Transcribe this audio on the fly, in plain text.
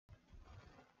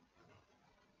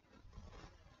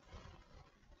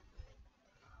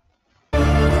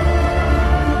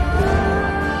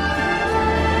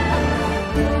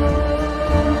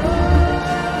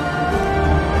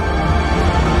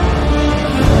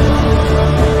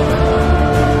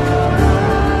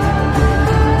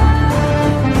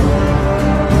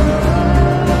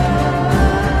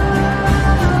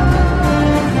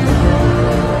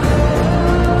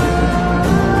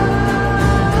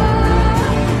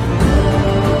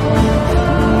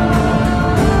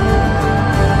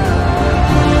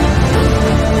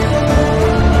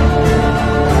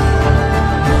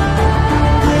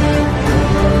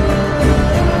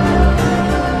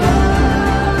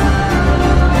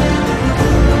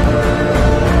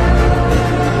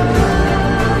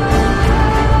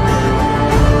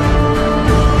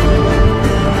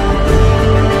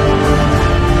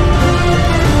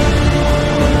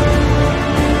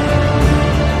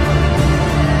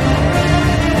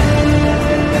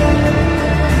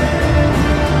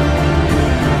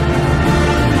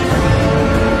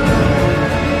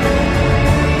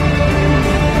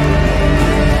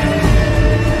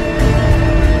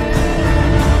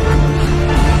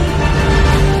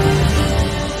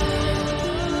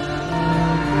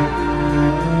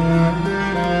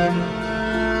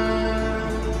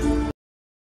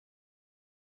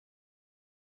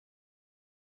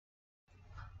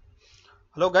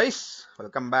Hello guys,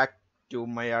 welcome back to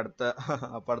my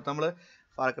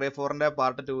FARCRY 4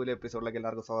 part 2 episode.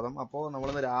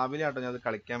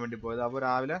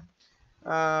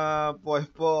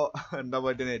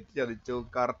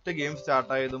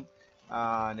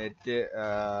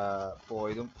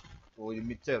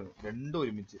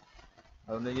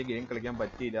 അതൊന്നും game കളിക്കാൻ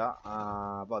പറ്റിയില്ല.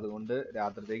 അപ്പോൾ അതുകൊണ്ട്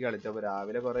രാത്രിത്തേക്ക് കളിച്ചപ്പോൾ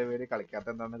രാവിലെ കുറേ പേര്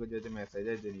കളിക്കാത്തതെന്താണെന്നൊക്കെ ചോദിച്ച് മെസ്സേജ്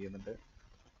അയച്ചിരിക്കുന്നുണ്ട്.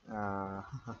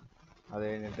 അത്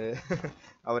കഴിഞ്ഞിട്ട്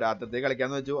അപ്പോൾ രാത്രിത്തേക്ക്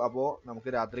കളിക്കാമെന്ന് വെച്ചു. അപ്പോൾ നമുക്ക്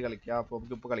രാത്രി കളിക്കാം. അപ്പോൾ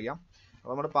നമുക്ക് ഇപ്പോൾ കളിക്കാം.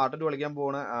 അപ്പോൾ നമ്മുടെ പാർട്ട് 2 കളിക്കാൻ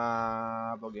പോവാണ്.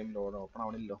 അപ്പോൾ ഗെയിം ലോഡ് ഓപ്പൺ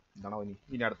ആവണില്ലോ. എന്താണോ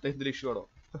ഇനി അടുത്ത എന്തെങ്കിലും ഇഷ്യൂ ആണോ?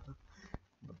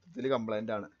 മൊത്തത്തിൽ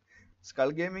കംപ്ലൈൻ്റ് ആണ്. Skull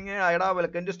gaming ആയടാ,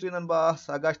 welcome to stream നൻപാ.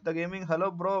 സകാഷ് the gaming hello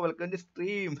bro, welcome to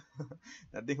stream.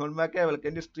 Nothing whole back,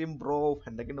 welcome to stream bro.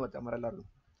 എന്തൊക്കെയുണ്ട് മച്ചന്മാരെല്ലാവർക്കും?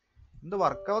 എന്ത്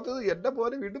വർക്കാവത്തത്? എന്നെ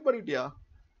പോലെ വീണ്ടും പണി കിട്ടിയാ?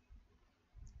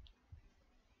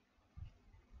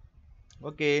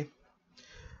 ഓക്കെ,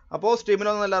 അപ്പോൾ സ്ട്രീമിൽ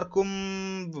വന്ന എല്ലാവർക്കും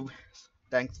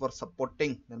താങ്ക്സ് ഫോർ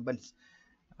സപ്പോർട്ടിങ് നൻപൻസ്.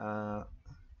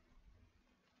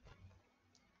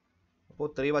 അപ്പോൾ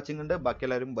 3 വാച്ചിങ് ഉണ്ട്, ബാക്കി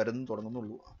എല്ലാവരും വരുന്നു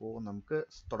തുടങ്ങുന്നുള്ളൂ. അപ്പോൾ നമുക്ക്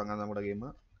തുടങ്ങാം നമ്മുടെ ഗെയിം.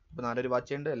 ഇപ്പോൾ 4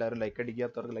 വാച്ച് ഉണ്ട്. എല്ലാവരും ലൈക്ക്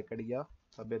അടിക്കാത്തവർക്ക് ലൈക്ക് അടിക്കുക,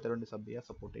 സബ് ചെയ്യാത്തവരുണ്ട് സബ് ചെയ്യുക,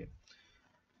 സപ്പോർട്ട് ചെയ്യാം.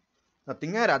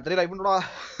 നത്തിങ് രാത്രി ലൈവ് ഉണ്ടോടാ?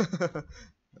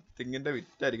 നത്തിങ്ങിൻ്റെ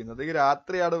വിറ്റായിരിക്കും. നത്തിങ്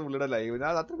രാത്രിയാണ് പുള്ളിയുടെ ലൈവ്.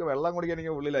 ഞാൻ രാത്രിക്ക് വെള്ളം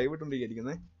കുടിക്കാനെങ്കിൽ പുള്ളി ലൈവ്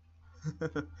ഇട്ടുകൊണ്ടിരിക്കുന്നത്.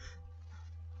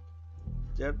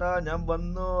 ചേട്ടാ ഞാൻ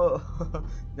വന്നു,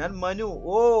 ഞാൻ മനു.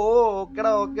 ഓ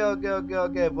ഓക്കെടാ, ഓക്കെ.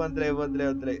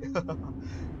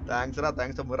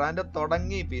 താങ്ക്സ്. മിറാൻ്റെ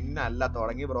തുടങ്ങി, പിന്നെ അല്ല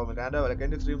തുടങ്ങി bro. മിറാൻ്റെ welcome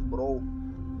to stream bro.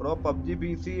 PUBG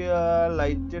PC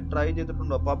light try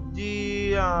ചെയ്തിട്ടുണ്ടോ? പബ്ജി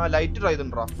ലൈറ്റ് ട്രൈ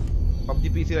ചെയ്തിട്ടുണ്ടോ? പബ്ജി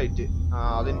PC ലൈറ്റ്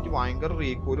അതെനിക്ക് ഭയങ്കര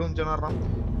റീക്കോലും വെച്ചാൽ കാരണം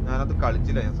ഞാനത്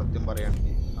കളിച്ചില്ല, ഞാൻ സത്യം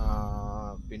പറയുകയാണെങ്കിൽ.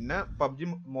 പിന്നെ പബ്ജി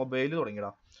മൊബൈൽ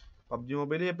തുടങ്ങിയടാ. പബ്ജി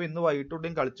മൊബൈൽ ഇപ്പോൾ ഇന്ന് വൈകിട്ട്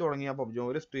തൊട്ടും കളിച്ചു തുടങ്ങി. ആ പബ്ജി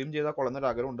മൊബൈൽ സ്ട്രീം ചെയ്താൽ കൊള്ളുന്നൊരു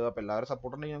ആഗ്രഹമുണ്ട്. അപ്പോൾ എല്ലാവരും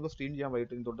സപ്പോർട്ട് ഉണ്ടെങ്കിൽ നമുക്ക് സ്ട്രീം ചെയ്യാം.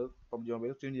 വൈകിട്ട് തൊട്ട് പബ്ജി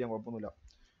മൊബൈൽ സ്ട്രീം ചെയ്യാൻ കുഴപ്പമൊന്നുമില്ല.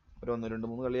 ഒരു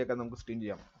 1-2-3 കളിയൊക്കെ നമുക്ക് സ്ട്രീം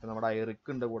ചെയ്യാം. അപ്പോൾ നമ്മുടെ ഐറിക്ക്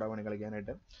ഉണ്ട് കൂടെ വേണി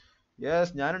കളിക്കാനായിട്ട്.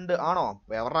 യെസ് ഞാനുണ്ട്. ആണോ?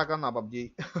 പവറാക്കാന്നാ പബ്ജി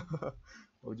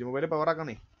മൊബൈൽ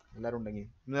പവറാക്കാണേ എല്ലാവരും ഉണ്ടെങ്കിൽ.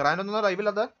 നിറാനൊന്നും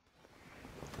ലൈവില്ലാത്ത.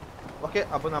 ഓക്കെ,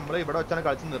 അപ്പോൾ നമ്മൾ ഇവിടെ വെച്ചാണ്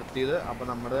കളിച്ച് നിർത്തിയത്. അപ്പോൾ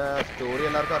നമ്മുടെ സ്റ്റോറി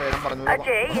എല്ലാവർക്കും അറിയാൻ പറഞ്ഞു.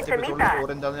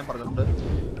 സ്റ്റോറി എന്താണെന്ന് ഞാൻ പറഞ്ഞിട്ടുണ്ട്.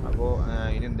 അപ്പോൾ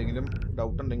ഇനി എന്തെങ്കിലും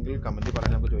ഡൗട്ട് ഉണ്ടെങ്കിൽ കമൻറ്റ്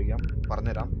പറയാൻ നമുക്ക് ചോദിക്കാം,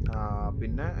 പറഞ്ഞുതരാം.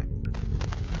 പിന്നെ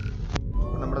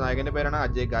നമ്മുടെ നായകന്റെ പേരാണ്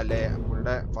അജയ് ഗാലെ.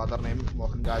 പുള്ളിയുടെ ഫാദർ നെയിം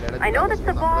മോഹൻ ഗാലയുടെ.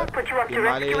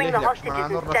 ഹിമാലയയിലെ ലക്ഷ്മണ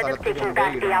എന്ന് പറഞ്ഞ സ്ഥലത്ത്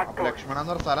കൊണ്ടുപോയി. അപ്പോൾ ലക്ഷ്മണ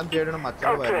എന്ന് പറഞ്ഞ സ്ഥലം തേടണം മച്ചാൻ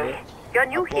വരുന്നത്.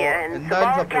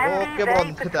 എന്തായാലും support. Okay bro,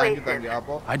 thank you.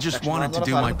 അപ്പോൾ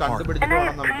കണ്ടുപിടിച്ചിട്ട്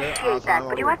വേണം നമുക്ക് ആ സാധനം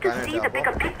കൊടുക്കാനായിട്ട്.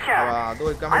 അത്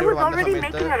വയ്ക്കാൻ വേണ്ടി വന്ന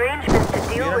സമയത്ത്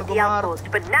Kiran Kumar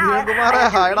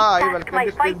ഹായടാ, I welcome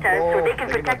to stream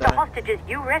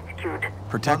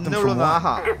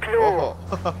bro.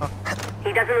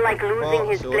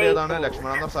 സ്റ്റോറിയതാണ്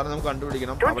Lakshmana എന്ന സ്ഥലം നമുക്ക്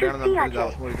കണ്ടുപിടിക്കണം. അവിടെയാണ് നമുക്ക്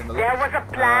താമസം വിളിക്കുന്നത്.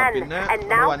 പിന്നെ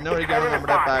വന്ന വഴിക്കാണ്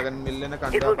നമ്മുടെ പാഗൻ മില്ലിനെ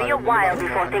കണ്ട്.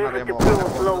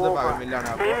 പാഗൻ മില്ലാണ്.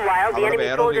 അവിടെ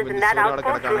വേറെ ഒരു അവിടെ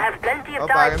കിടക്കാണ്. അപ്പൊ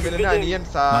പാഗൻ മില്ലിന്റെ അനിയൻ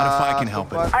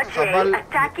സബൽ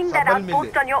മില്ല്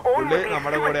പുള്ളി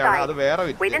നമ്മുടെ കൂടെയാണ്. അത് വേറെ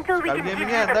വിറ്റ്.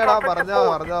 എന്താടാ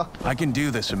പറഞ്ഞോ.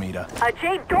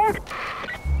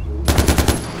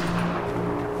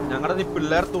 ഞങ്ങളുടെ നീ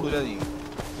പിള്ളേർ തൊടൂല നീ.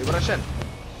 ലിബറേഷൻ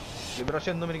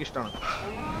എന്നും എനിക്ക് ഇഷ്ടമാണ്.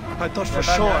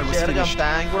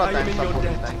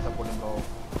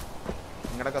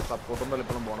 നിങ്ങളുടെയൊക്കെ സപ്പോർട്ടുണ്ടോ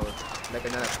എപ്പോഴും പോണത്. ഇതൊക്കെ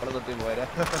ഞാൻ എപ്പോഴും തൊട്ടി പോരാ,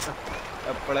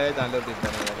 എപ്പോഴേ ചാനൽ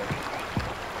തൊട്ടിട്ടാണ്.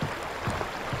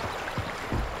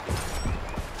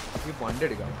 ഈ വണ്ടി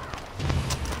എടുക്കാം.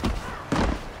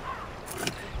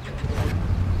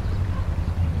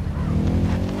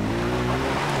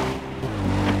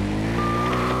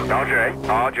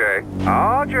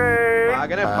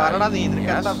 അങ്ങനെ പറടാ നീ,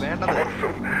 നിനക്ക് വേണ്ടത്.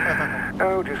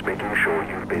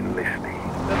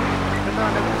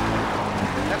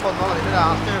 എന്നെ കൊന്നോളാം, നിന്റെ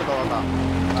ലാസ്റ്റ് എടുത്തോളാ.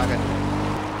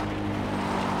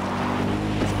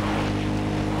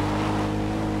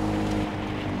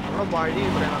 നമ്മുടെ വഴി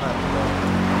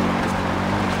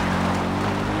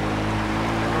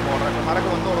മോഡറേറ്റർമാരൊക്കെ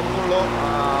വന്ന് തുടങ്ങുന്നുള്ളൂ.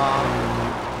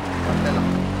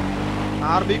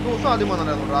 ആർബിക്കൂസും ആദ്യം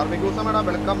വന്നിട്ടുണ്ടായിരുന്നു. ആർബിക്കൂസും വേണം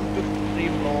വെൽക്കം ടു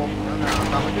സ്ട്രീം ബ്രോ. ഞാൻ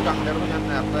കമന്റ് കണ്ടായിരുന്നു, ഞാൻ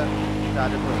നേരത്തെ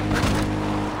സ്റ്റാറ്റസ് വന്നു.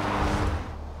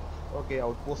 Okay,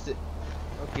 out post.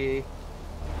 ഓക്കെ,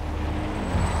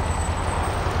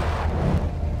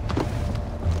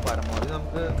 പരമാവധി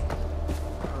നമുക്ക്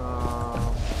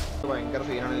ഭയങ്കര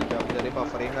സീനാണ്. ചെറിയ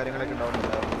ബഫറിയും കാര്യങ്ങളൊക്കെ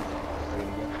ഉണ്ടാവുന്നുണ്ട്.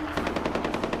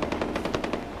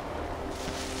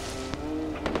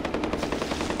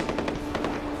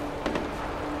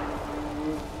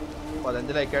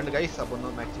 15 ലൈക്ക് ആയിട്ട് ഗൈസ്. അപ്പോൾ ഒന്ന്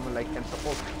മാക്സിമം ലൈക്ക് ആൻഡ്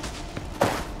സപ്പോർട്ട്.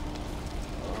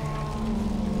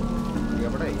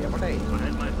 എവിടെ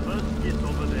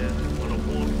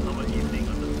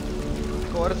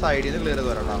ഓരോ സൈഡിൽ നിന്ന് ക്ലിയർ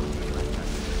ചെയ്ത് വരണ്ട.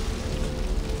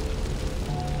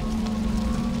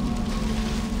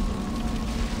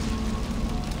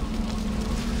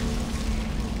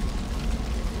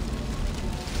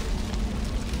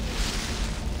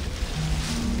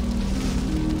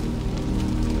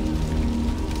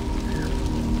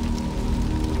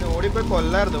 ഓടിപ്പോയി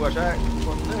കൊല്ലായിരുന്നു, പക്ഷെ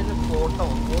കൊന്നു കഴിഞ്ഞ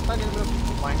സ്പോട്ടാവും. സ്പോട്ടാക്കി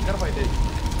ഭയങ്കര ഫൈറ്റ് ആയിരിക്കും.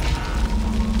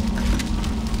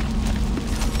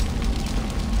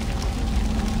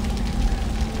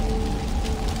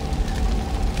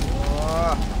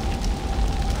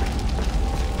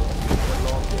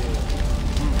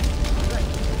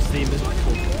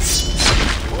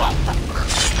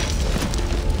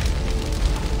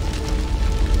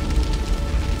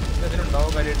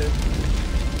 ഇതിനുണ്ടാവും കാര്യമായിട്ട്.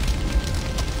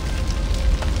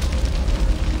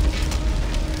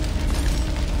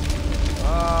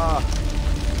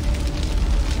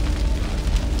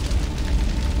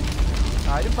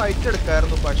 ആരും ഫൈറ്റ്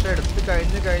എടുക്കായിരുന്നു, പക്ഷെ എടുത്ത്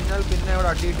കഴിഞ്ഞാൽ പിന്നെ അവിടെ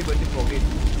അടിയിട്ടി പറ്റി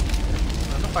പോകേണ്ടി.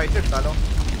 അന്ന് ഫൈറ്റ് എടുത്താലോ?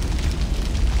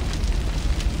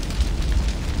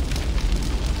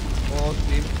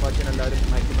 സ്ട്രീം വാച്ചിന് എല്ലാവരും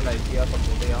മാക്സിമം ലൈക്ക് ചെയ്യുക,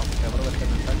 സപ്പോർട്ട് ചെയ്യാം. എവർ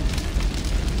വെക്കുന്നുണ്ട്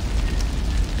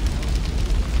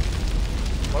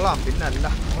കൊള്ളാം. പിന്നെ അല്ല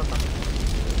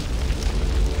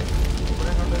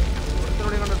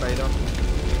ഇവിടെ കൊണ്ട് ഡയലോഗ്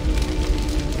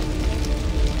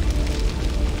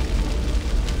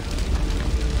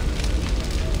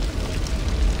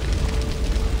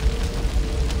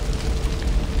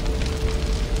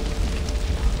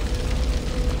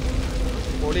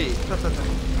പൊളി.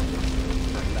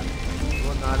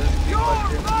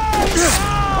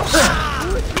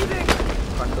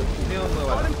 കണ്ടു ഇനി ഒന്ന്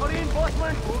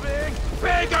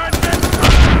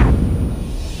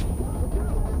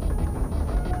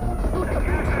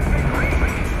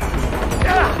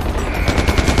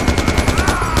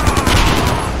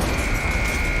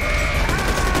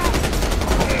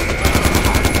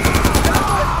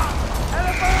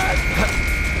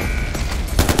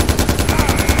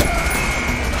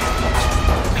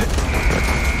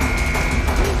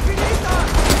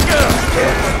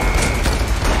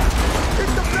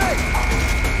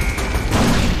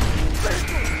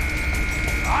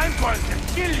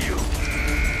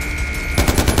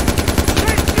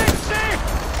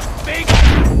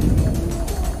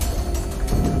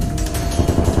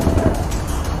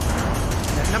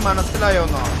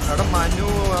മനസ്സിലായോന്നോ? എവിടെ മനു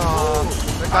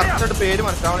കറക്റ്റായിട്ട് പേര്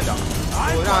മനസ്സിലാവണില്ല.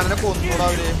 ഒരു ആനനെ കൊന്നൂടാ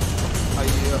അവര്.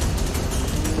 അയ്യോ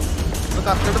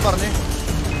കറക്റ്റായിട്ട് പറഞ്ഞേ.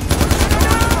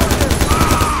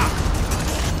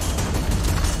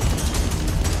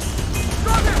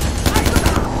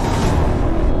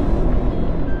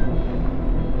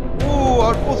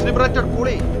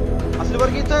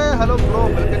 ഹലോ ബ്രോ,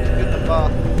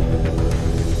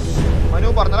 മനു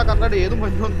പറഞ്ഞാൽ കറക്റ്റായിട്ട് ഏതും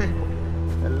മനു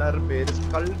എല്ലാവരും പേര്.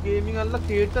 സ്കൾ ഗെയിമിംഗ് നല്ല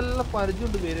കേട്ടെല്ലാം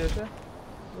പരിചയമുണ്ട് പേര്, പക്ഷെ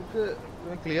നമുക്ക്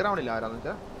ക്ലിയർ ആവണില്ല ആരാന്ന്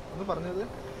വെച്ചാ. ഒന്ന് പറഞ്ഞത്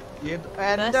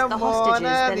എന്റെ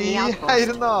മോനെ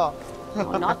നീയായിരുന്നോ?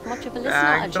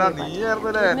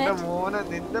 നീയായിരുന്നല്ലേ എന്റെ മോനെ.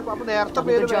 നിന്റെ അപ്പൊ നേരത്തെ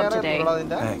പേര് വേറെ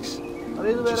അതിന്റെ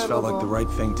അതേത് പേര്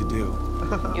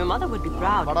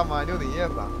മനു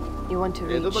നീയായിരുന്നാ?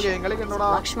 ഏതിപ്പോ ഗെയിം കളി കണ്ടോടാ?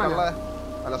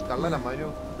 അല്ല സ്കള്ളല്ല Manu.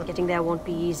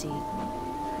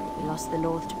 We lost the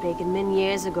north to pagan men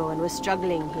years ago and we're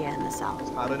struggling here in the south.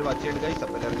 I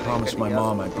promised my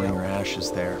mom I'd bring her ashes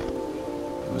there.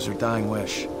 It was her dying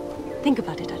wish. Think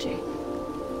about it, Ajay.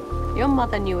 Your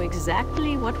mother knew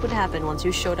exactly what would happen once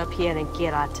you showed up here in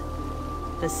Kirat.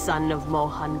 The son of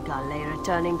Mohan Ghale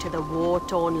returning to the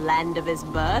war-torn land of his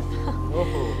birth.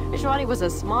 Ishwari was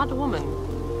a smart woman.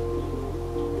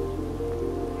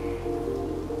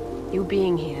 You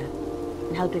being here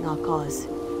and helping our cause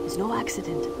is no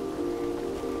accident.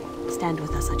 Stand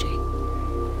with us, Ajay.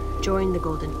 Join the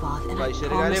golden path, and I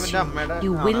promise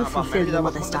you will fulfill your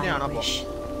mother's dying wish.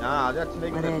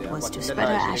 Whether it was to spread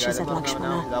her ashes at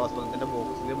Lakshmana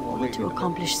or to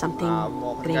accomplish something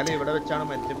greater.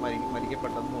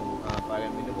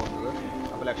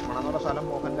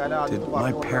 Did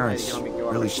my parents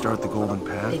really start the golden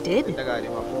path? They did.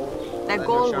 Their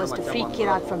goal was to free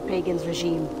Kirat from pagan's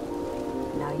regime.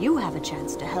 Now you have a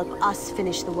chance to help us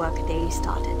finish the work they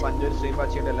started.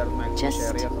 Just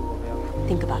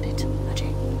think about it,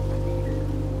 Ajay.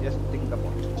 Just think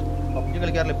about it. PUBG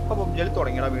കളിക്കാറില്ല. ഇപ്പൊ PUBG കളി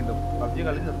തുടങ്ങിയടാ വീണ്ടും. PUBG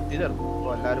കളി നിർത്തി തരുന്നു.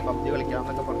 അപ്പോൾ എല്ലാവരും PUBG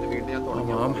കളിക്കാമെന്നൊക്കെ പറഞ്ഞ് വീണ്ടും ഞാൻ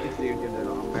തുടങ്ങി.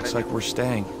 Looks like we're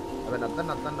staying.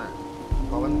 അതന്നെ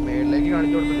അവൻ മേളിലേക്ക്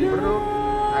കാണിച്ചു കൊടുത്തിട്ട് ഇവിടെ ഒരു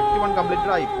ആക്റ്റീവ് വൺ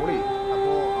കംപ്ലീറ്റഡ് ആയി പോയി.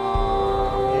 അപ്പോൾ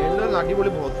മേളിൽ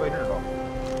അടിപൊളി ബോസ് ഫൈറ്റ് ഉണ്ടോ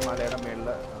മലയുടെ മേളിൽ.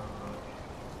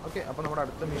 ഓക്കെ, അപ്പോൾ നമ്മുടെ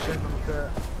അടുത്ത മിഷൻ നമുക്ക്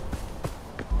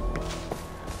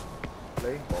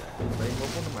ഫ്ലൈങ്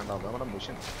കോപ്പൊന്നും വേണ്ട. നമ്മുടെ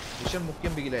മിഷൻ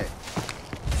മുഖ്യം ബിഗിലേ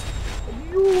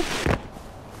ഇത്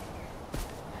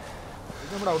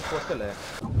നമ്മുടെ ഔട്ട്പോസ്റ്റ് അല്ലേ?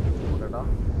 കേട്ടാ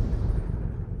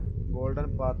ഗോൾഡൻ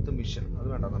പാത്ത് മിഷൻ അത്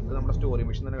വേണ്ട, നമുക്ക് നമ്മുടെ സ്റ്റോറി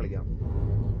മിഷൻ തന്നെ കളിക്കാം.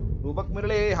 Roopak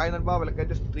Murali hi നൻപ, welcome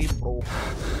to stream pro.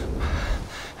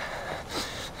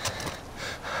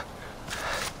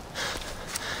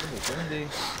 Mission എന്ത്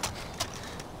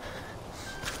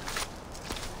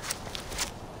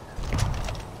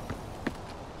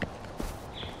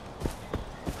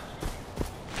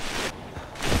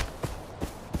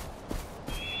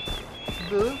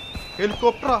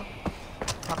helicopter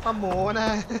ah mona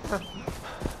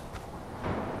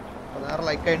adar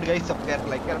like kind guys subscribe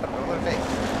like karate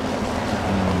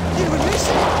Did we miss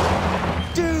it?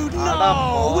 Dude, no!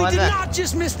 We did not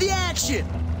just miss the action!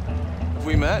 Have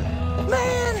we met?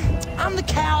 Man, I'm the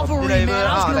cavalry, man. I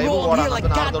was gonna roll here like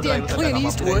goddamn Clint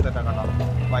Eastwood.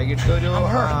 I'm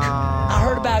Herc. I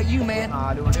heard about you, man.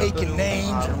 Taking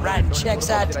names and writing checks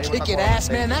out to kick it ass,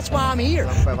 man. That's why I'm here.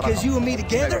 Because you and me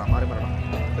together.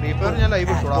 Don't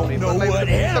know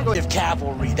what if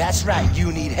cavalry. That's right. You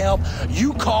need help. You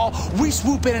call. We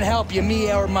swoop in and help you. Me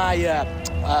or my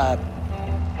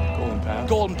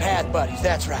Golden Path buddies.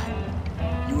 That's right.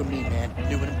 You and me, man.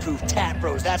 New and improved tap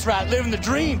bros. That's right. Living the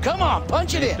dream. Come on,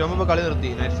 punch it in.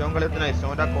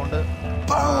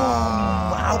 Boom!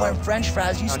 I went French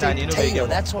fries. You stayed potato.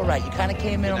 That's all right. You kind of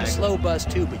came in on the slow buzz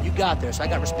too, but you got there, so I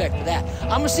got respect for that.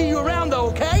 I'm gonna see you around though,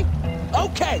 okay?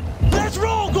 Okay. Let's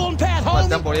roll, Golden Path, homie.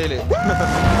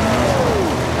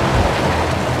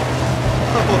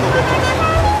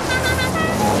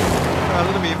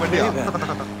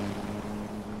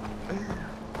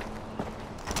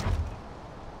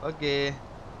 Okay.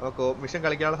 Okay. Mission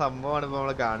കളിക്കാനുള്ള സംഭവമാണ് ഇപ്പോൾ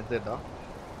നമ്മൾ കാണിച്ചത് കേട്ടോ.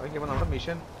 Okay, അപ്പോൾ നമ്മുടെ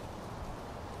mission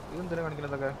ഇതെന്തിനാ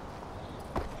കാണിക്കുന്നതൊക്കെ?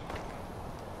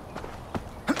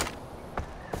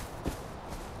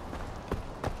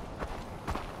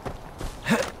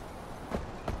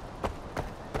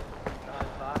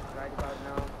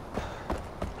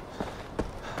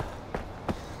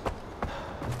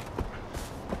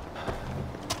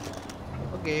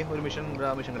 Okay, ഒരു മിഷൻ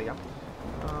കളിക്കാം.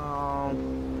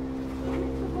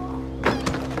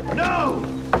 No!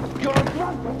 You're a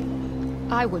brother!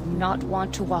 I would not want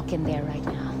to walk in there right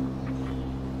now.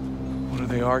 What are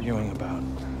they arguing about?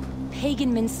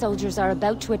 Pagan Min soldiers are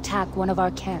about to attack one of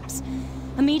our camps.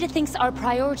 Amita thinks our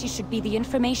priority should be the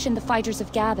information the fighters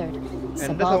have gathered.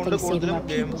 Sabal thinks saving our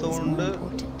people is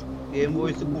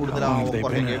more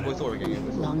important.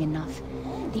 Long enough.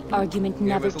 The argument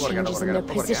never changes and their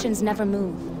positions never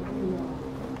move.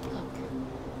 Look,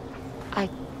 I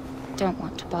don't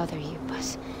want to bother you, but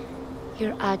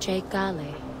you're Ajay Gale,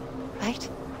 right?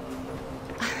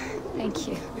 Thank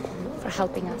you for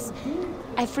helping us.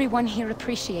 Everyone here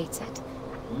appreciates it.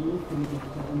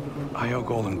 I owe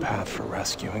Golden Path for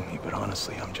rescuing me, but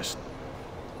honestly, I'm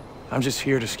just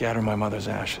here to scatter my mother's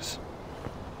ashes.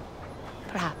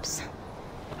 Perhaps.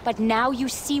 But now you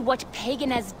see what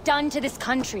Pagan has done to this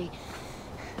country.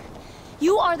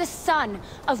 You are the son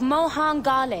of Mohan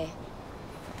Gale.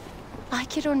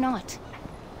 Like it or not,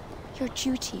 your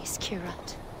duty is Kirat.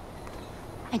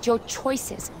 And your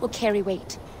choices will carry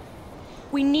weight.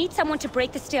 We need someone to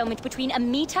break the stalemate between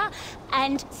Amita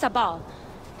and Sabal.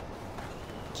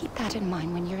 Keep that in mind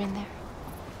when you're in there.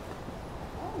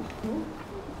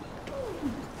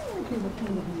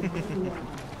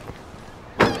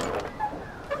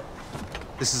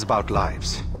 This is about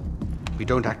lives. We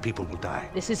don't act, people will die.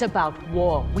 This is about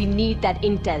war. We need that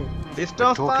intel. We're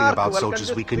talking about soldiers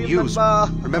we can use.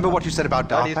 Remember what you said about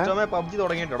DARPA?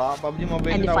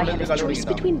 And if I had a choice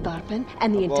between DARPA and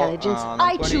the intelligence,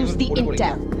 I choose the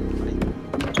intel.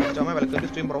 Welcome to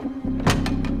stream, bro.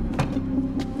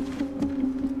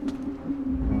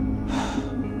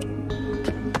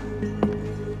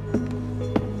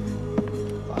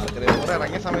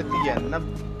 ഇറങ്ങിയ സമയത്ത് എന്നെ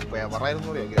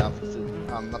ഫേവറായിരുന്നു graphics.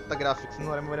 അന്നത്തെ graphics എന്ന്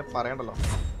പറയുമ്പോൾ പിന്നെ പറയണ്ടല്ലോ.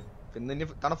 പിന്നെ ഇനി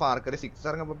തവണ ഫാർക്കറി 6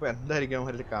 ഇറങ്ങുമ്പോൾ എന്തായിരിക്കും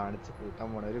അവരിൽ കാണിച്ച് കൂട്ടാൻ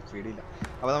പോണ ഒരു ഫീഡില്ല.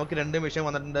 അപ്പോൾ നമുക്ക് 2 മിഷൻ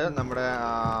വന്നിട്ടുണ്ട് നമ്മുടെ.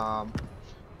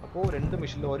 അപ്പോൾ 2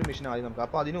 മിഷനിൽ ഒരു മിഷൻ ആദ്യം നമുക്ക്.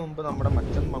 അപ്പോൾ അതിനു മുമ്പ് നമ്മുടെ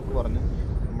മച്ചൻ നമുക്ക് പറഞ്ഞു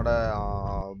നമ്മുടെ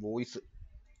വോയിസ്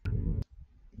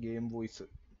ഗെയിം വോയിസ്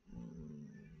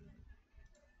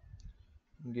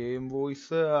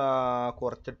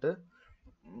കുറച്ചിട്ട്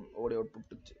ഓഡിയോ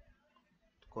ഔട്ട്പുട്ട്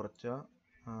കുറച്ച്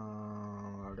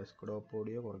ഡെസ്ക്ടോപ്പ്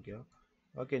ഓഡിയോ കുറയ്ക്കുക.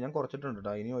 ഓക്കെ, ഞാൻ കുറച്ചിട്ടുണ്ട്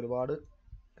കേട്ടോ. ഇനി ഒരുപാട്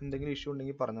എന്തെങ്കിലും ഇഷ്യൂ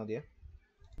ഉണ്ടെങ്കിൽ പറഞ്ഞാൽ മതിയേ.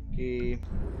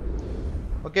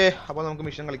 ഓക്കെ, അപ്പോൾ നമുക്ക്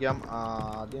മിഷൻ കളിക്കാം.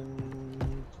 ആദ്യം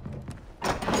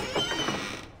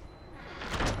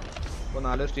അപ്പോൾ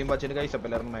 4 സ്ട്രീം വാച്ചിൻ്റെ കൈസ്. അപ്പോൾ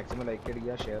എല്ലാവരും മാക്സിമം ലൈക്ക്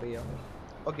അടിക്കുക, ഷെയർ ചെയ്യുക.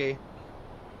 Okay,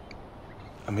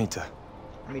 Amita.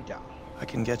 I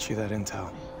can get you that intel.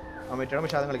 അമിറ്റയുടെ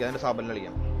മിഷാദം കളിക്കാം, അതിൻ്റെ സാബലിന്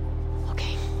കളിക്കാം.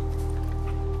 Okay.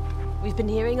 We've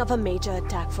been hearing of a major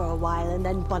attack for a while, and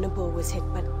then Banapur was hit,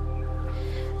 but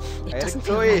it doesn't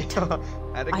feel right.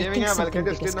 I think something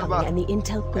big is coming, and the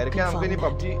intel could confirm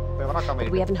that. But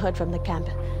we haven't heard from the camp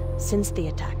since the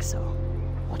attack, so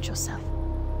watch yourself.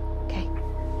 Okay?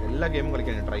 എല്ലാ ഗെയിമും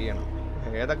കളിക്കാൻ try ചെയ്യണം.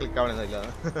 ഏതാ click ആവണമെന്നില്ല.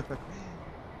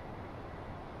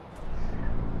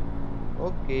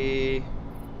 Okay.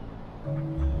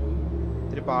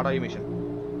 ഇത്തിരി പാടായി mission.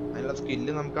 അതിനുള്ള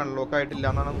skill നമുക്ക് unlock ആയിട്ടില്ല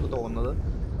എന്നാണ് നമുക്ക് തോന്നുന്നത്.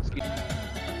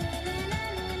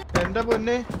 എന്റെ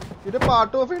പൊന്നെ ഇത്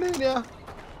പാട്ട് ഓഫ് ചെയ്യണില്ല.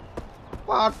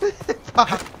 പാട്ട്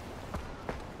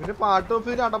ഇതിന്റെ പാട്ട് ഓഫ്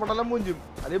ചെയ്ത് അടപടലം മുഞ്ചും.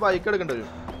 അത് ബൈക്ക് എടുക്കേണ്ടി വരും.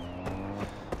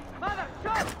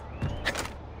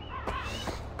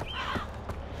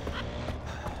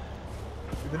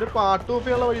 ഇതിന്റെ പാട്ട് ഓഫ്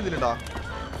ചെയ്യാനുള്ള വഴി ഇതിലുണ്ടാ?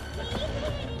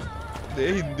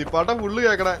 ഹിന്ദി പാട്ടാ ഫുള്ള്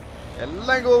കേക്കണേ.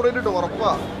 എല്ലാം കോപ്പറേറ്റ് ഇട്ട്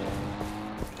ഉറപ്പാ.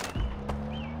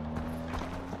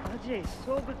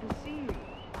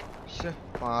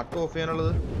 പാട്ട് ഓഫ്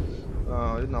ചെയ്യാനുള്ളത്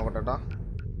ഇത് നോക്കട്ടെട്ടാ.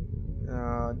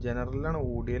 ജനറലാണ്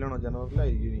ഓഡിയോയിലാണോ?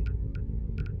 ജനറലായിരിക്കും. ഇനി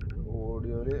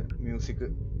ഓഡിയോയില് മ്യൂസിക്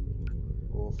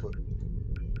ഓഫ്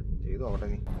ചെയ്ത് നോക്കട്ടെ.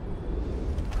 നീ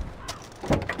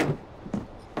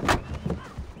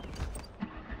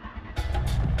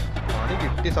പണി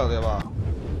കിട്ടി സദേവാ.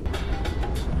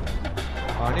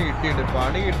 പണി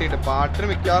കിട്ടിയിട്ട് പാട്ടിന്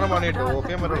മിക്കാറും പണി കിട്ടും. ഓഫ്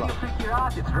ചെയ്യാൻ പറ്റുള്ള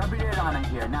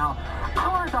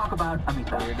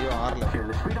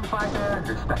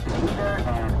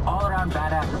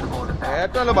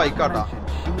ഏറ്റവും നല്ല ബൈക്കാട്ടാ.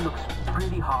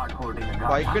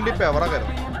 ബൈക്കിന്റെ ഇപ്പൊ എവറ കയറും.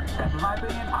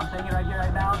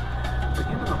 But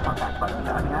you don't contact about me.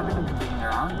 I mean, I've been being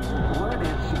around. Word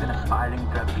is she's an aspiring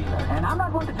drug dealer. And I'm not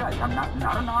going to judge. I'm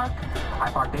not a narc. I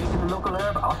partake in the local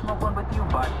herb. I'll smoke one with you,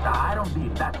 but I don't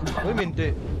deal. That's intense. Wait a minute.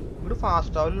 ഇവിടെ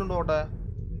fast ട്രാവലുണ്ടോ? അവിടെ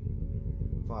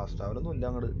fast ട്രാവലൊന്നും ഇല്ല.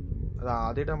 അങ്ങോട്ട് അത്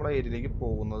ആദ്യമായിട്ട് നമ്മുടെ ഏരിയയിലേക്ക്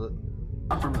പോകുന്നത്.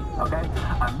 Okay?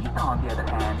 Amita, on the other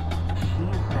hand, she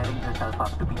is setting herself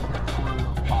up to be full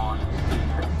on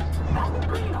kingpin. That's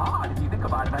pretty hard if you think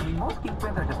about it. I mean, most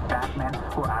kingpins are just fat men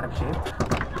who are out of shape.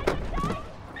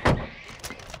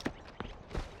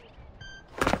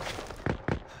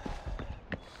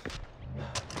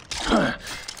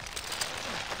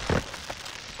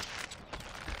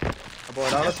 അപ്പോൾ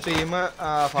ഒരാളെ stream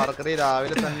ഫാർക്രി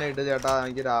രാവിലെ തന്നെ ഇട്ട് ചേട്ടാ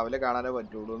എനിക്ക് രാവിലെ കാണാനേ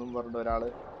പറ്റുള്ളൂ എന്നും പറഞ്ഞിട്ട് ഒരാള്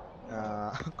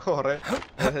കുറെ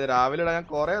രാവിലെ ഇടാൻ ഞാൻ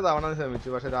കുറെ തവണ ശ്രമിച്ചു.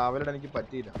 പക്ഷെ രാവിലെ ഇടാൻ എനിക്ക്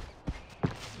പറ്റിയില്ല.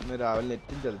 ഇന്ന് രാവിലെ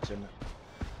നെറ്റും ചതിച്ചു തന്നെ.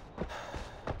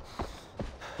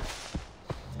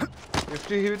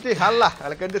 50-50 അല്ല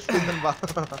അലക്കൻ്റെ സ്ക്രീൻ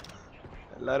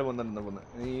എല്ലാവരും വന്നിട്ടുണ്ട്.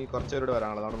 ഇനി കുറച്ച് പേരോട്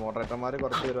വരാനുള്ളത്. നമ്മുടെ മോഡറേറ്റർമാർ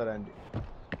കുറച്ച് പേര് വരാനുണ്ട്.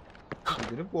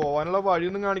 ഇതിന് പോവാനുള്ള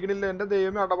വഴിയൊന്നും കാണിക്കണില്ല. എന്റെ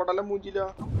ദൈവമേ അടപടലം മൂഞ്ചില്ല.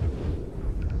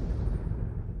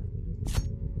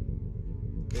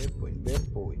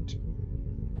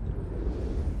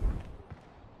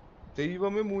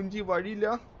 ദൈവമേ മൂഞ്ചി വഴിയില്ല.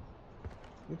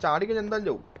 ചാടിക്കഴിഞ്ഞ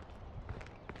എന്താല്ലോ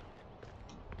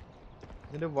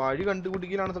ഇതിന്റെ വഴി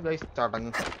കണ്ടുപിടിക്കലാണ്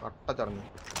ചടങ്ങ്. കട്ട ചടങ്ങ്.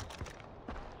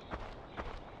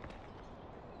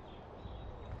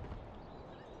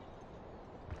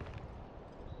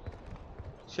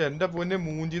 പക്ഷെ എന്റെ പൊന്നെ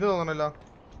മൂഞ്ചിന്ന് തോന്നണല്ല.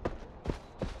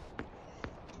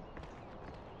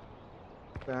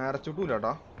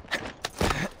 പാരച്ചൂട്ടൂലാട്ടാ.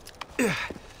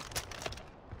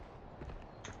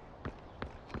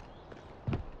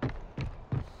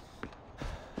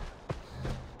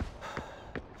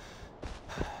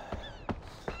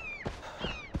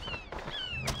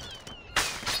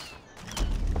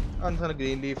 എന്താണ്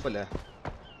ഗ്രീൻ ലീഫ് അല്ലേ?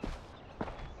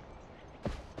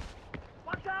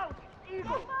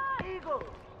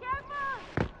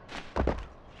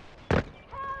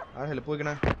 ആ ഹെൽപ്പ്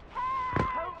ചോദിക്കണേ.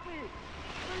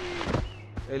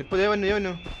 ഹെൽപ്പ്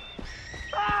വന്നു.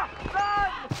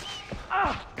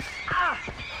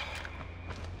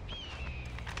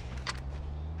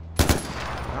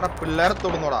 ആടാ പിള്ളേരെ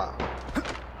തൊടുന്നോടാ.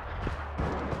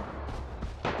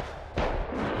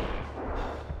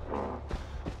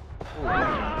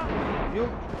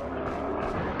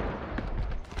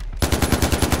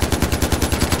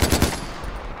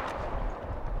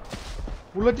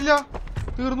 ബുള്ളറ്റില്ല,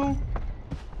 തീർന്നു.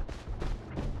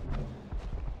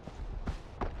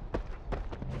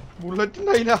 ബുള്ളറ്റ്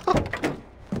ഉണ്ടായില്ല.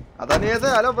 അതാണ് ഏത്.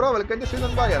 Hello bro, welcome to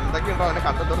season 5. എന്തൊക്കെയുണ്ടോ അതിനെ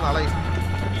കണ്ടിട്ട് നാളെ.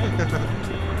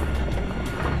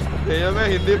 ദൈവമേ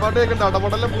ഹിന്ദി പാട്ട് കേൾക്കണ്ട.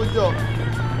 അടപടല പൂച്ചോ.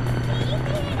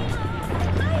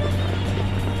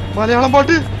 മലയാളം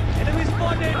പാട്ട്.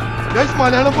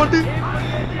 മലയാളം പാട്ട്.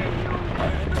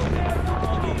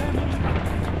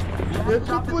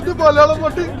 മലയാളം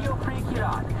പാട്ട്.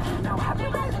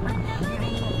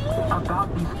 About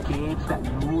these caves that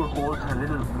Noor holds her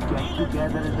little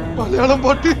get-togethers in. Malayalam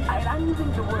party. I'm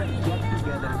using the word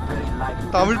get-together very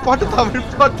Tamil part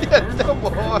enda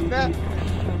pone.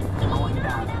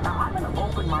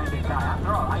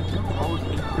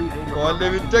 Kolle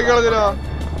vittekala.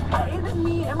 Isn't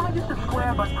me? Am I just a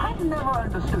square? But I've never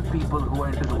understood people who are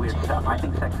into the weird stuff. I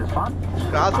think sex is fun.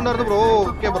 Class undarnu bro.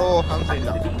 Okay bro.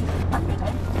 Hansilla.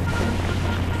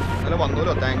 Nalla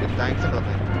vannolo. Thanks unda.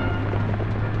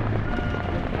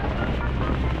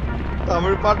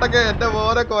 Tamil പാട്ടൊക്കെ എന്റെ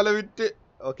പോലെ കൊല വിറ്റ്.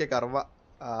 Okay കർമ്മ.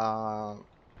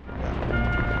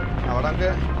 അവിടെ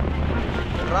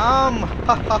Ram.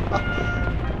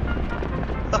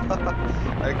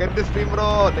 Welcome stream bro.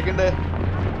 എന്തൊക്കെയുണ്ട്?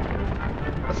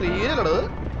 സീരിയലാണ്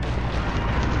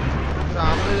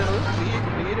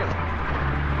സീരിയാണ്.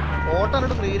 Photo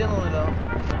കണ്ടിട്ട് സീരിയെന്ന് തോന്നില്ല.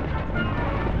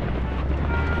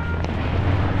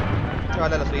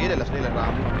 അല്ലല്ല ശ്രീലല്ല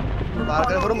റാം.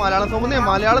 മലയാളം സോമുന്നേ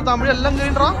മലയാളം തമിഴ് എല്ലാം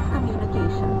കേറിണ്ടാ.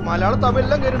 മലയാളം തമിഴ്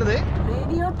എല്ലാം കേറിണ്ടേ.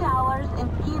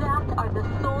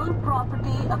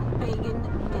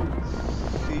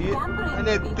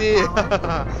 എത്തി.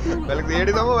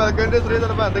 Welcome to Shri.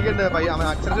 ചിലപ്പോ എന്തൊക്കെയുണ്ട്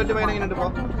അക്ഷരം ചുറ്റി പയ്യൻ എങ്ങനെയുണ്ട് ഇപ്പൊ?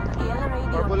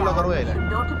 കുഴപ്പമില്ല കുറവായില്ലേ?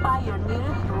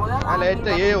 ആ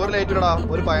ലൈറ്റ് ഒരു ലൈറ്റ് ഇടാ.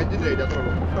 ഒരു 15 ലൈറ്റ് അത്രേ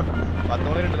ഉള്ളൂ. 10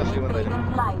 മണിണ്ടല്ലോ സ്ട്രീം എന്തായാലും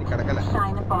കിടക്കല്ലേ.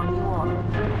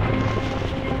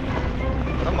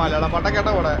 ഇവിടെ മലയാളം പാട്ടൊക്കെ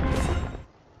കേട്ടോ ഇവിടെ.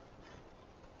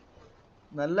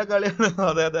 നല്ല കളിയാണ്.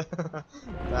 അതെ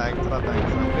താങ്ക്സ്.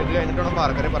 നമുക്ക് ഇത് കഴിഞ്ഞിട്ടാണ്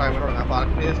ഫാർക്രി പറയാൻ തുടങ്ങാം.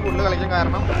 ഫാർക്രി സ്കൂളിൽ കളിക്കാൻ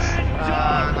കാരണം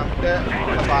നമുക്ക്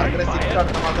ഫാർക്രി 6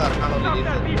 അടുത്ത മാസം ഇറങ്ങാനുള്ള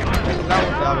എല്ലാം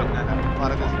ഉണ്ടാവും.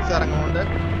 ഫാർക്രി 6 ഇറങ്ങുകൊണ്ട്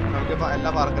നമുക്ക്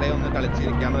എല്ലാ ഫാർക്രിയും ഒന്ന്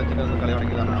കളിച്ചിരിക്കാന്ന് വെച്ചിട്ട് ഒന്ന് കളി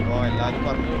തുടങ്ങിയതാണ്. അപ്പോൾ എല്ലാവരും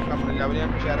പറഞ്ഞു കമ്മ്യൂണിറ്റി ലെവലിൽ ഞാൻ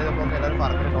ഷെയർ ചെയ്തപ്പോൾ എല്ലാവരും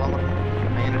ഫാർക്രി ഇട്ടോളാൻ പറഞ്ഞു.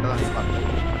 അങ്ങനെ ഇട്ടതാണ് ഈ ഫാർക്രി.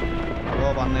 അപ്പോൾ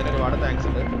വന്നതിന് ഒരുപാട് താങ്ക്സ്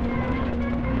ഉണ്ട്.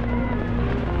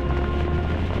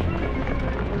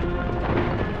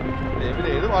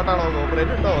 ഏത് പാട്ടാണോ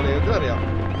ഓപ്പറേറ്റ് ഉണ്ടോ? ഏത് അറിയാം.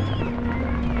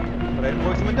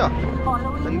 റെയിൻഫോഴ്സ്മെന്റാ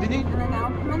എന്തിന്?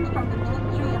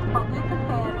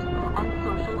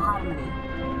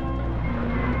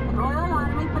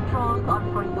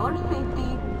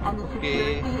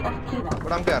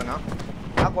 ഇവിടെ നമുക്ക് ഇറങ്ങാം.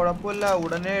 ആ കുഴപ്പമില്ല,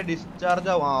 ഉടനെ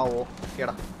ഡിസ്ചാർജ് ആവോ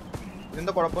കേടാ.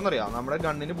 ഇതെന്താ കുഴപ്പമെന്നറിയാം, നമ്മുടെ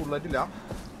ഗണ്ണിന് ബുള്ളറ്റ് ഇല്ല.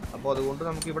 അപ്പോൾ അതുകൊണ്ട്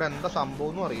നമുക്ക് ഇവിടെ എന്താ സംഭവം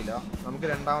ഒന്നും അറിയില്ല. നമുക്ക്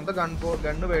രണ്ടാമത്തെ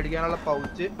ഗണ്ണ് മേടിക്കാനുള്ള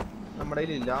പൗച്ച് നമ്മുടെ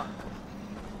കയ്യിലില്ല.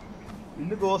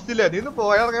 ഇന്ന് ഗോസ്റ്റ് ഇല്ല. നീ ഇന്ന്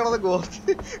പോയാൽ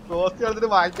ഗോസ്റ്റ് കളിച്ചിട്ട്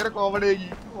ഭയങ്കര കോമഡി ആക്കി.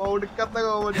 ഒടുക്കത്ത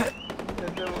കോമഡി.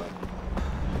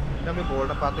 എന്റെ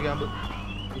ഗോൾഡൻ പാത്ത് ക്യാമ്പ്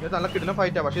ഇത് നല്ല കിട്ടുന്ന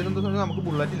ഫൈറ്റാ. പക്ഷെ ഇതെന്താ നമുക്ക്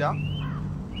ബുള്ളറ്റ് ഇല്ല.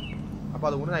 അപ്പൊ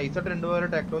അതുകൊണ്ട് നൈസായിട്ട് 2 പേരെ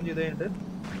ടേക്ക് ഡൗൺ ചെയ്ത് കഴിഞ്ഞിട്ട്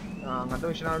അങ്ങനത്തെ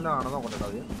മിഷനാണെന്ന് നോക്കട്ടെ.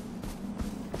 അത്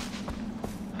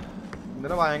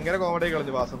ഇന്നലെ ഭയങ്കര കോമഡി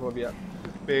കളഞ്ഞു വാസഫോബിയ.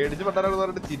 പേടിച്ച് പെട്ടാലെന്ന്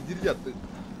പറഞ്ഞിട്ട് ചിരിച്ചിരി ചത്ത്.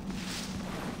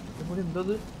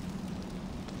 എന്തത്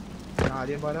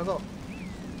ആര്യൻ പാലാതോ?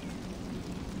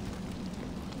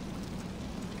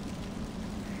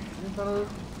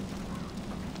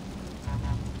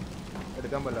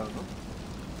 എടുക്കാൻ പറ്റാവുന്നു.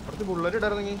 കുറച്ച് ബുള്ളറ്റ്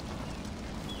ഇടായിരുന്നെങ്കിൽ.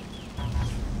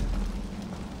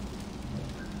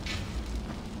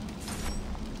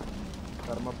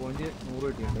 കർമ്മ പോയിന്റ് 100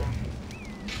 കിട്ടിയിട്ടുണ്ട്.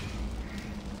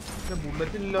 പക്ഷെ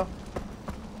ബുള്ളറ്റ് ഇല്ലല്ലോ.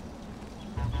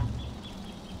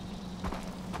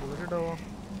 ബുള്ളറ്റ് ഇടാവോ?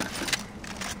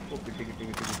 ഓ കിട്ടി.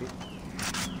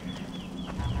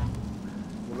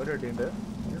 ബുള്ളറ്റ് കിട്ടിയിട്ടുണ്ട്.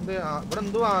 എന്ത് ഇവിടെ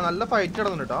എന്തോ നല്ല ഫൈറ്റ്